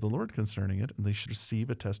inquire of the Lord concerning it, and they should receive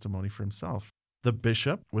a testimony for himself. The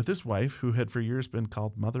bishop, with his wife, who had for years been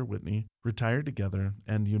called Mother Whitney, retired together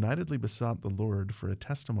and unitedly besought the Lord for a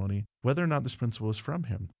testimony whether or not this principle was from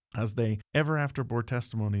him. As they ever after bore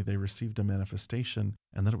testimony, they received a manifestation,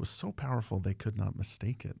 and that it was so powerful they could not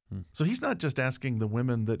mistake it. So he's not just asking the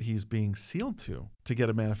women that he's being sealed to get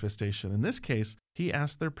a manifestation. In this case, he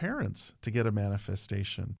asked their parents to get a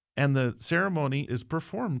manifestation. And the ceremony is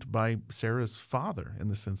performed by Sarah's father in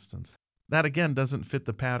this instance. That, again, doesn't fit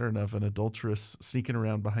the pattern of an adulterous, sneaking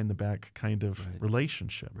around behind the back kind of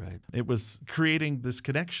relationship. Right. It was creating this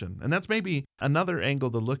connection. And that's maybe another angle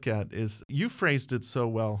to look at is, you phrased it so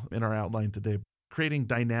well in our outline today, creating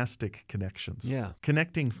dynastic connections. Yeah.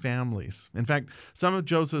 Connecting families. In fact, some of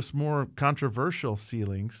Joseph's more controversial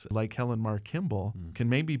sealings, like Helen Mar Kimball, can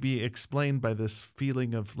maybe be explained by this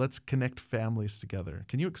feeling of let's connect families together.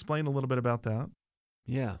 Can you explain a little bit about that?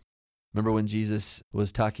 Yeah. Remember when Jesus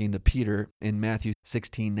was talking to Peter in Matthew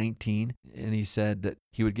 16:19, and he said that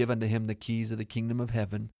he would give unto him the keys of the kingdom of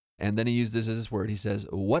heaven. And then he used this as his word. He says,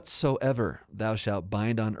 whatsoever thou shalt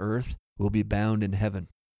bind on earth will be bound in heaven.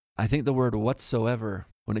 I think the word whatsoever,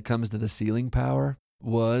 when it comes to the sealing power,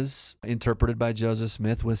 was interpreted by Joseph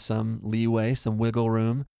Smith with some leeway, some wiggle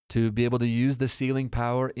room, to be able to use the sealing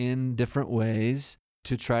power in different ways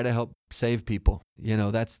to try to help save people.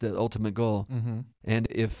 That's the ultimate goal. Mm-hmm. And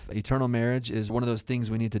if eternal marriage is one of those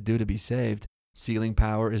things we need to do to be saved, sealing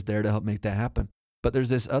power is there to help make that happen. But there's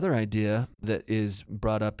this other idea that is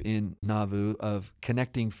brought up in Nauvoo of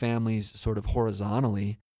connecting families sort of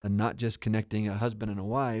horizontally, and not just connecting a husband and a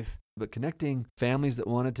wife, but connecting families that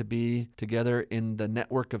wanted to be together in the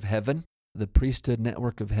network of heaven, the priesthood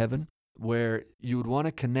network of heaven, where you would want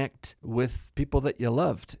to connect with people that you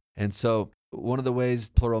loved. And so one of the ways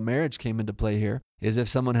plural marriage came into play here is if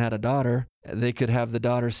someone had a daughter, they could have the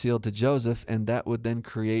daughter sealed to Joseph, and that would then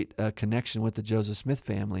create a connection with the Joseph Smith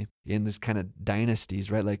family in this kind of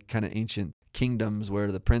dynasties, right? Like kind of ancient kingdoms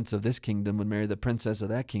where the prince of this kingdom would marry the princess of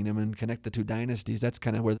that kingdom and connect the two dynasties. That's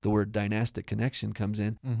kind of where the word dynastic connection comes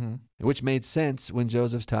in, which made sense when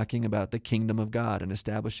Joseph's talking about the kingdom of God and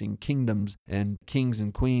establishing kingdoms and kings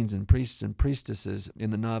and queens and priests and priestesses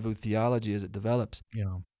in the Nauvoo theology as it develops.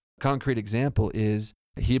 Yeah. Concrete example is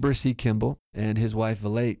Heber C. Kimball and his wife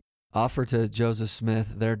Valete offered to Joseph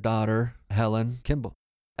Smith their daughter, Helen Kimball.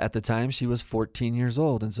 At the time, she was 14 years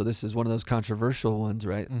old, and so this is one of those controversial ones,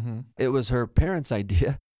 right? Mm-hmm. It was her parents'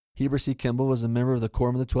 idea. Heber C. Kimball was a member of the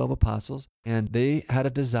Quorum of the 12 Apostles, and they had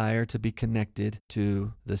a desire to be connected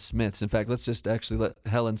to the Smiths. In fact, let's just actually let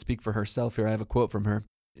Helen speak for herself here. I have a quote from her.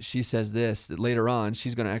 She says this, that later on,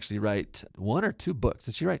 she's going to actually write one or two books.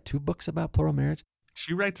 Did she write 2 books about plural marriage?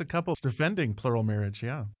 She writes a couple defending plural marriage,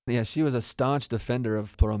 yeah. Yeah, she was a staunch defender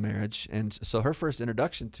of plural marriage, and so her first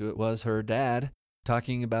introduction to it was her dad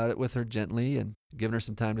talking about it with her gently and giving her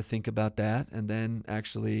some time to think about that, and then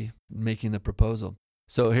actually making the proposal.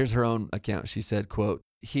 So here's her own account. She said, quote,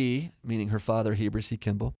 he, meaning her father, Heber C.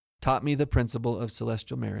 Kimball, taught me the principle of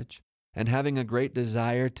celestial marriage, and having a great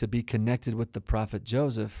desire to be connected with the prophet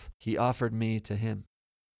Joseph, he offered me to him.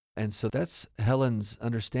 And so that's Helen's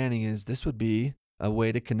understanding, is this would be a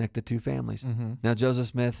way to connect the two families. Mm-hmm. Now, Joseph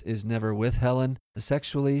Smith is never with Helen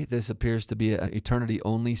sexually. This appears to be an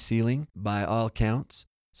eternity-only sealing by all accounts.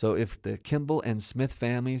 So if the Kimball and Smith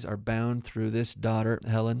families are bound through this daughter,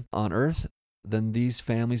 Helen, on earth, then these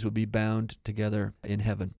families would be bound together in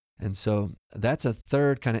heaven. And so that's a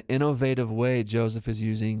third kind of innovative way Joseph is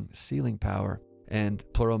using sealing power. And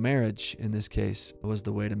plural marriage, in this case, was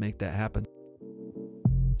the way to make that happen.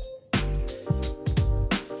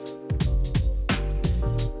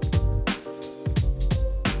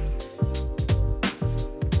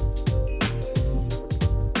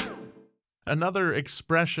 Another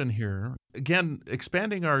expression here, again,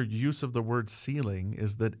 expanding our use of the word sealing,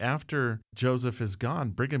 is that after Joseph is gone,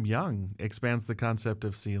 Brigham Young expands the concept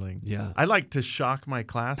of sealing. Yeah. I like to shock my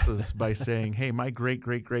classes by saying, hey, my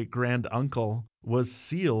great-great-great-grand-uncle was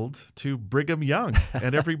sealed to Brigham Young.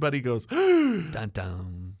 And everybody goes, Dun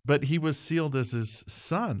dun. But he was sealed as his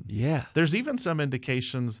son. Yeah. There's even some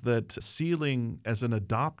indications that sealing as an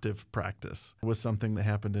adoptive practice was something that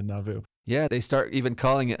happened in Nauvoo. Yeah, they start even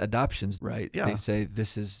calling it adoptions, right? Yeah. They say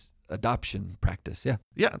this is adoption practice. Yeah.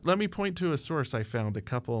 Yeah, let me point to a source I found a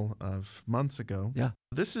couple of months ago. Yeah.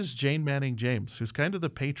 This is Jane Manning James, who's kind of the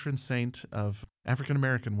patron saint of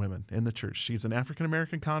African-American women in the church. She's an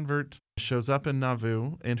African-American convert, shows up in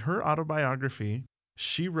Nauvoo. In her autobiography,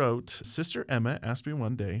 she wrote, Sister Emma asked me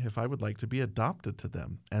one day if I would like to be adopted to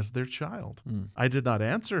them as their child. I did not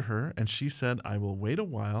answer her, and she said, I will wait a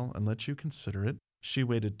while and let you consider it. She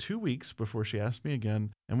waited 2 weeks before she asked me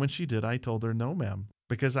again, and when she did, I told her, no, ma'am,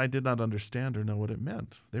 because I did not understand or know what it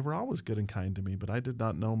meant. They were always good and kind to me, but I did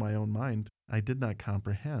not know my own mind. I did not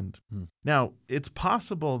comprehend. Now, it's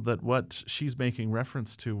possible that what she's making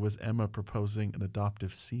reference to was Emma proposing an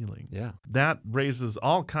adoptive sealing. Yeah. That raises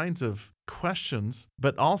all kinds of questions,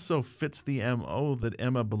 but also fits the MO that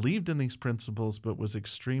Emma believed in these principles, but was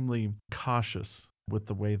extremely cautious with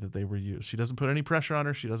the way that they were used. She doesn't put any pressure on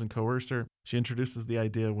her. She doesn't coerce her. She introduces the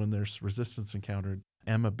idea when there's resistance encountered.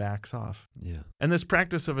 Emma backs off. Yeah. And this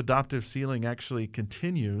practice of adoptive sealing actually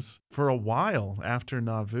continues for a while after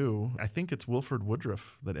Nauvoo. I think it's Wilford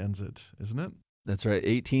Woodruff that ends it, isn't it? That's right.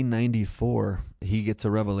 1894, he gets a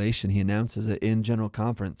revelation. He announces it in General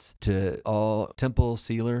Conference to all temple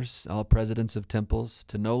sealers, all presidents of temples,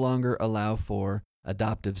 to no longer allow for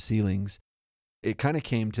adoptive sealings. It kind of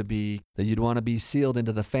came to be that you'd want to be sealed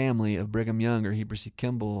into the family of Brigham Young or Heber C.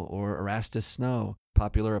 Kimball or Erastus Snow,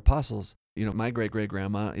 popular apostles. My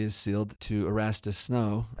great-great-grandma is sealed to Erastus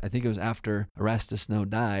Snow. I think it was after Erastus Snow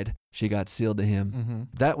died, she got sealed to him. Mm-hmm.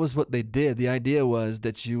 That was what they did. The idea was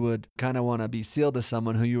that you would kind of want to be sealed to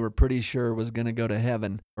someone who you were pretty sure was going to go to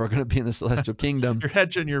heaven or going to be in the celestial kingdom. You're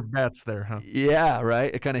hedging your bets there, huh? Yeah,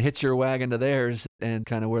 right? It kind of hits your wagon to theirs and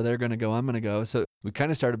kind of where they're going to go, I'm going to go. So we kind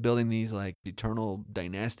of started building these like eternal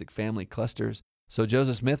dynastic family clusters. So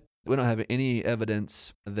Joseph Smith, we don't have any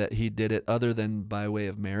evidence that he did it other than by way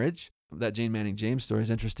of marriage. That Jane Manning James story is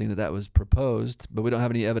interesting that was proposed, but we don't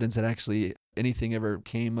have any evidence that actually anything ever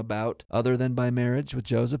came about other than by marriage with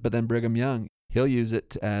Joseph. But then Brigham Young, he'll use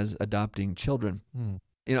it as adopting children.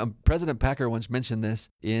 President Packer once mentioned this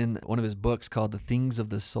in one of his books called The Things of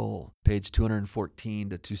the Soul, page 214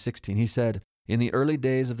 to 216. He said, in the early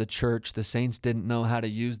days of the church, the saints didn't know how to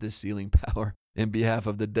use this sealing power in behalf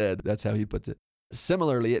of the dead. That's how he puts it.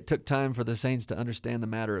 Similarly, it took time for the saints to understand the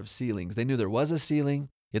matter of sealings. They knew there was a sealing,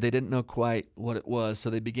 yet they didn't know quite what it was, so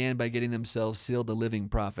they began by getting themselves sealed to living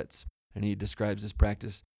prophets. And he describes this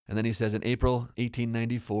practice. And then he says, in April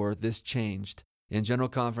 1894, this changed. In General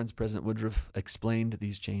Conference, President Woodruff explained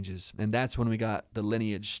these changes. And that's when we got the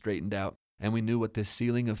lineage straightened out, and we knew what this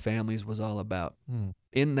sealing of families was all about.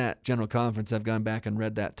 In that General Conference, I've gone back and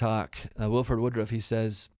read that talk. Wilford Woodruff, he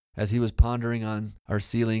says, as he was pondering on our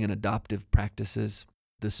sealing and adoptive practices,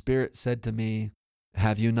 the Spirit said to me,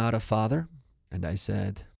 have you not a father? And I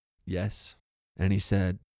said, yes. And he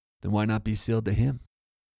said, then why not be sealed to him?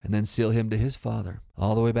 And then seal him to his father,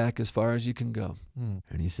 all the way back as far as you can go.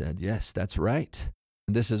 And he said, yes, that's right.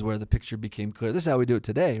 And this is where the picture became clear. This is how we do it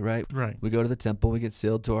today, right? Right. We go to the temple, we get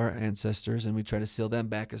sealed to our ancestors, and we try to seal them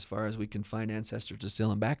back as far as we can find ancestors to seal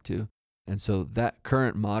them back to. And so that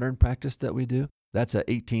current modern practice that we do, that's a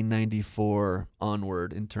 1894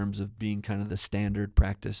 onward in terms of being kind of the standard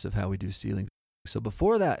practice of how we do sealing. So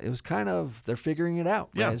before that, it was kind of, they're figuring it out.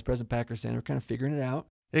 Right? Yeah. As President Packer saying, they're kind of figuring it out.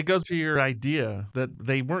 It goes to your idea that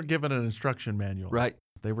they weren't given an instruction manual. Right.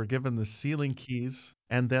 They were given the sealing keys,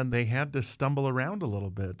 and then they had to stumble around a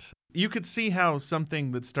little bit. You could see how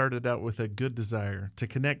something that started out with a good desire to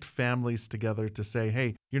connect families together, to say,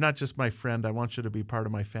 hey, you're not just my friend, I want you to be part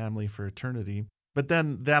of my family for eternity. But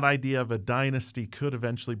then that idea of a dynasty could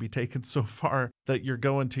eventually be taken so far that you're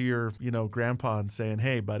going to your, grandpa and saying,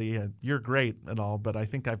 hey, buddy, you're great and all, but I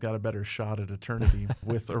think I've got a better shot at eternity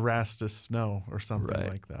with Erastus Snow or something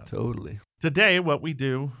like that. Totally. Today, what we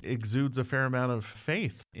do exudes a fair amount of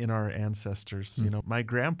faith in our ancestors. My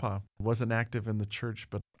grandpa wasn't active in the church,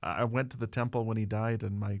 but I went to the temple when he died,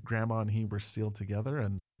 and my grandma and he were sealed together.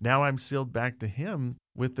 And now I'm sealed back to him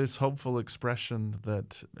with this hopeful expression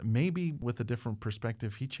that maybe with a different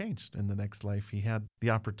perspective, he changed in the next life. He had the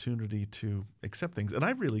opportunity to accept things. And I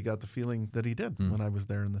really got the feeling that he did when I was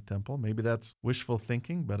there in the temple. Maybe that's wishful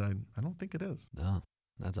thinking, but I don't think it is. No,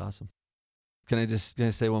 that's awesome. Can I just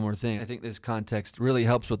say one more thing? I think this context really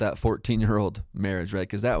helps with that 14-year-old marriage, right?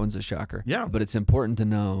 Because that one's a shocker. Yeah. But it's important to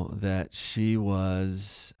know that she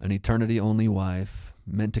was an eternity-only wife,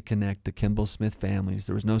 meant to connect the Kimball Smith families.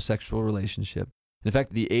 There was no sexual relationship. In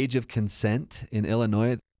fact, the age of consent in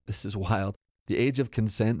Illinois, this is wild. The age of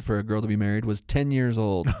consent for a girl to be married was 10 years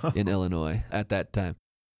old in Illinois at that time.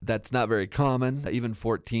 That's not very common. Even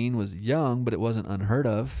 14 was young, but it wasn't unheard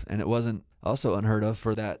of. And it wasn't also unheard of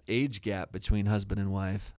for that age gap between husband and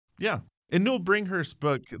wife. Yeah. In Newell Bringhurst's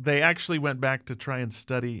book, they actually went back to try and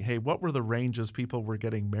study, hey, what were the ranges people were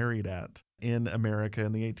getting married at in America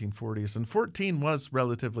in the 1840s? And 14 was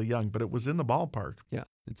relatively young, but it was in the ballpark. Yeah,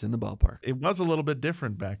 it's in the ballpark. It was a little bit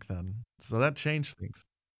different back then. So that changed things.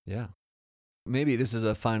 Yeah. Maybe this is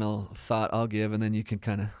a final thought I'll give, and then you can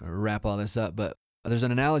kind of wrap all this up. But there's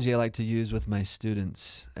an analogy I like to use with my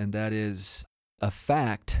students, and that is a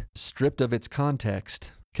fact stripped of its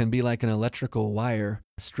context can be like an electrical wire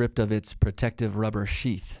stripped of its protective rubber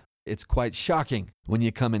sheath. It's quite shocking when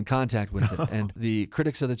you come in contact with it. And the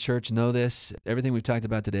critics of the church know this. Everything we've talked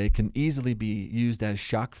about today can easily be used as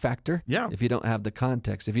shock factor if you don't have the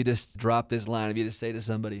context. If you just drop this line, if you just say to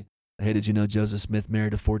somebody, hey, did you know Joseph Smith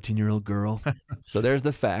married a 14-year-old girl? So there's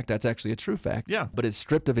the fact. That's actually a true fact. Yeah. But it's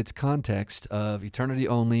stripped of its context of eternity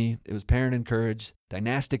only. It was parent encouraged,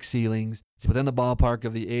 dynastic sealings. It's within the ballpark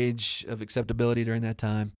of the age of acceptability during that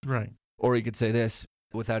time. Right. Or you could say this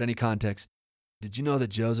without any context. Did you know that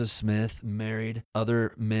Joseph Smith married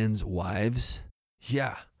other men's wives?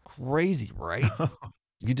 Yeah. Crazy, right?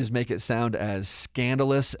 You can just make it sound as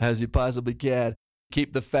scandalous as you possibly can.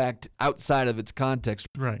 Keep the fact outside of its context.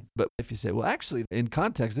 Right. But if you say, well, actually, in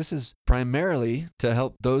context, this is primarily to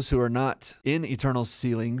help those who are not in eternal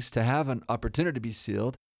sealings to have an opportunity to be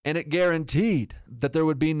sealed, and it guaranteed that there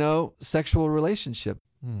would be no sexual relationship.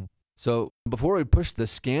 So before we push the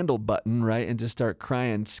scandal button, right, and just start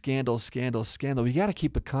crying scandal, scandal, scandal, we got to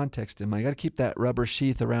keep the context in mind. You got to keep that rubber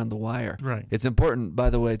sheath around the wire. Right. It's important, by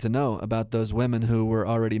the way, to know about those women who were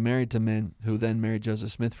already married to men who then married Joseph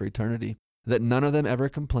Smith for eternity, that none of them ever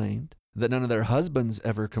complained, that none of their husbands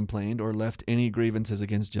ever complained or left any grievances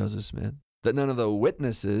against Joseph Smith, that none of the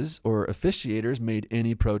witnesses or officiators made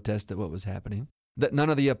any protest at what was happening, that none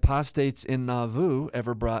of the apostates in Nauvoo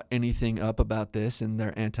ever brought anything up about this in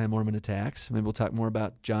their anti-Mormon attacks. Maybe we'll talk more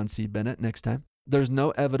about John C. Bennett next time. There's no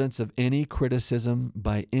evidence of any criticism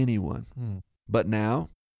by anyone. But now,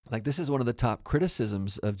 like, this is one of the top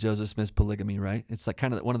criticisms of Joseph Smith's polygamy, right? It's like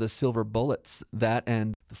kind of one of the silver bullets, that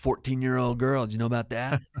and the 14-year-old girl. Did you know about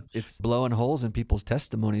that? It's blowing holes in people's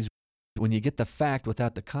testimonies. When you get the fact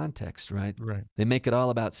without the context, right? Right. They make it all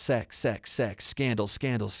about sex, sex, sex, scandal,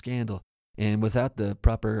 scandal, scandal. And without the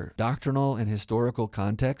proper doctrinal and historical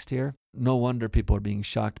context here, no wonder people are being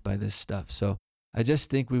shocked by this stuff. So I just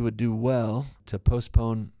think we would do well to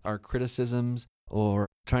postpone our criticisms or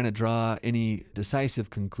trying to draw any decisive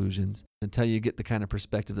conclusions until you get the kind of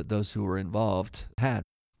perspective that those who were involved had.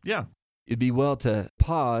 Yeah. It'd be well to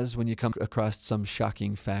pause when you come across some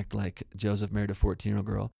shocking fact like Joseph married a 14-year-old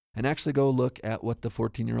girl and actually go look at what the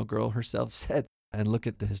 14-year-old girl herself said and look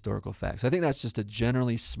at the historical facts. I think that's just a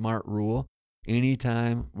generally smart rule.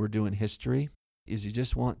 Anytime we're doing history, is you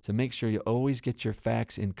just want to make sure you always get your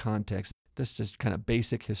facts in context. That's just kind of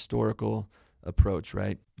basic historical approach,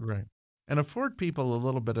 right? Right. And afford people a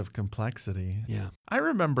little bit of complexity. Yeah. I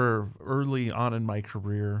remember early on in my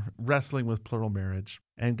career wrestling with plural marriage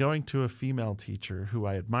and going to a female teacher who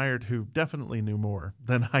I admired, who definitely knew more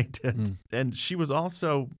than I did. And she was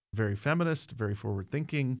also very feminist, very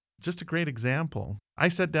forward-thinking, just a great example. I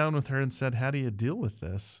sat down with her and said, how do you deal with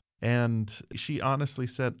this? And she honestly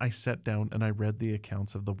said, I sat down and I read the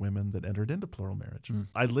accounts of the women that entered into plural marriage.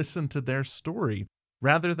 I listened to their story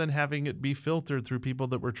rather than having it be filtered through people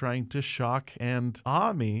that were trying to shock and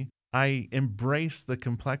awe me. I embraced the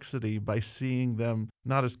complexity by seeing them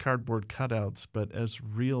not as cardboard cutouts, but as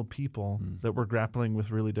real people that were grappling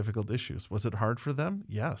with really difficult issues. Was it hard for them?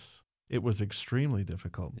 Yes. It was extremely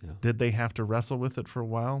difficult. Yeah. Did they have to wrestle with it for a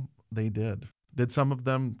while? They did. Did some of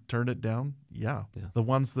them turn it down? Yeah. The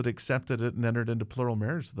ones that accepted it and entered into plural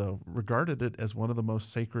marriage, though, regarded it as one of the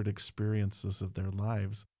most sacred experiences of their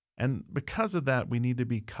lives. And because of that, we need to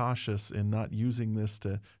be cautious in not using this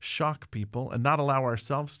to shock people and not allow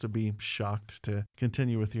ourselves to be shocked, to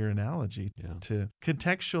continue with your analogy, to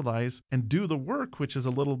contextualize and do the work, which is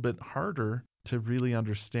a little bit harder to really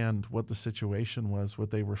understand what the situation was,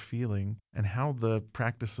 what they were feeling, and how the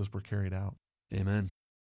practices were carried out. Amen.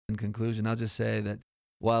 In conclusion, I'll just say that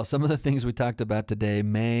while some of the things we talked about today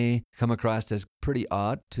may come across as pretty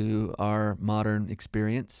odd to our modern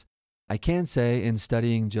experience, I can say in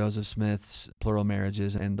studying Joseph Smith's plural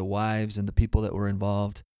marriages and the wives and the people that were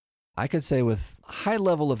involved, I could say with a high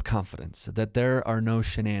level of confidence that there are no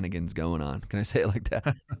shenanigans going on. Can I say it like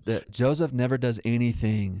that? That Joseph never does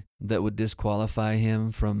anything that would disqualify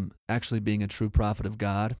him from actually being a true prophet of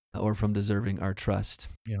God or from deserving our trust.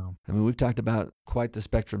 Yeah. I mean, we've talked about quite the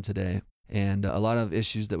spectrum today, and a lot of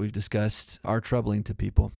issues that we've discussed are troubling to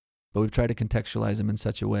people. But we've tried to contextualize them in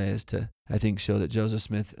such a way as to, I think, show that Joseph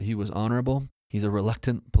Smith, he was honorable. He's a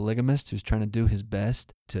reluctant polygamist who's trying to do his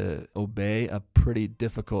best to obey a pretty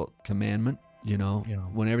difficult commandment. You know,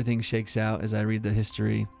 when everything shakes out, as I read the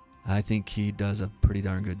history, I think he does a pretty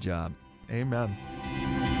darn good job. Amen.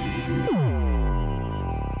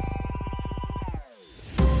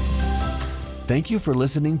 Thank you for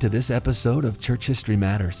listening to this episode of Church History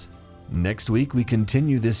Matters. Next week, we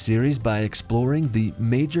continue this series by exploring the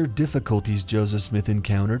major difficulties Joseph Smith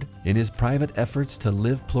encountered in his private efforts to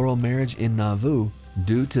live plural marriage in Nauvoo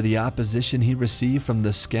due to the opposition he received from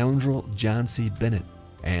the scoundrel John C. Bennett,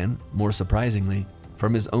 and, more surprisingly,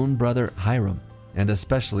 from his own brother Hiram, and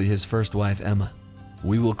especially his first wife Emma.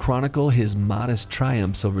 We will chronicle his modest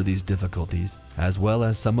triumphs over these difficulties, as well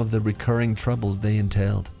as some of the recurring troubles they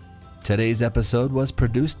entailed. Today's episode was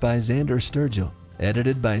produced by Xander Sturgill,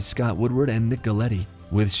 edited by Scott Woodward and Nick Galletti,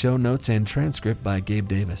 with show notes and transcript by Gabe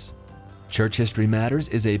Davis. Church History Matters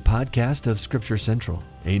is a podcast of Scripture Central,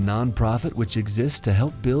 a nonprofit which exists to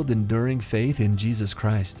help build enduring faith in Jesus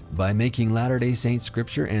Christ by making Latter-day Saint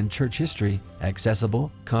Scripture and church history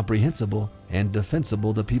accessible, comprehensible, and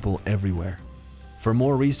defensible to people everywhere. For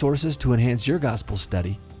more resources to enhance your gospel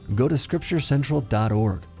study, go to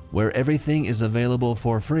scripturecentral.org, where everything is available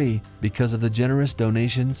for free because of the generous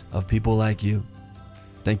donations of people like you.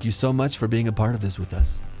 Thank you so much for being a part of this with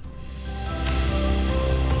us.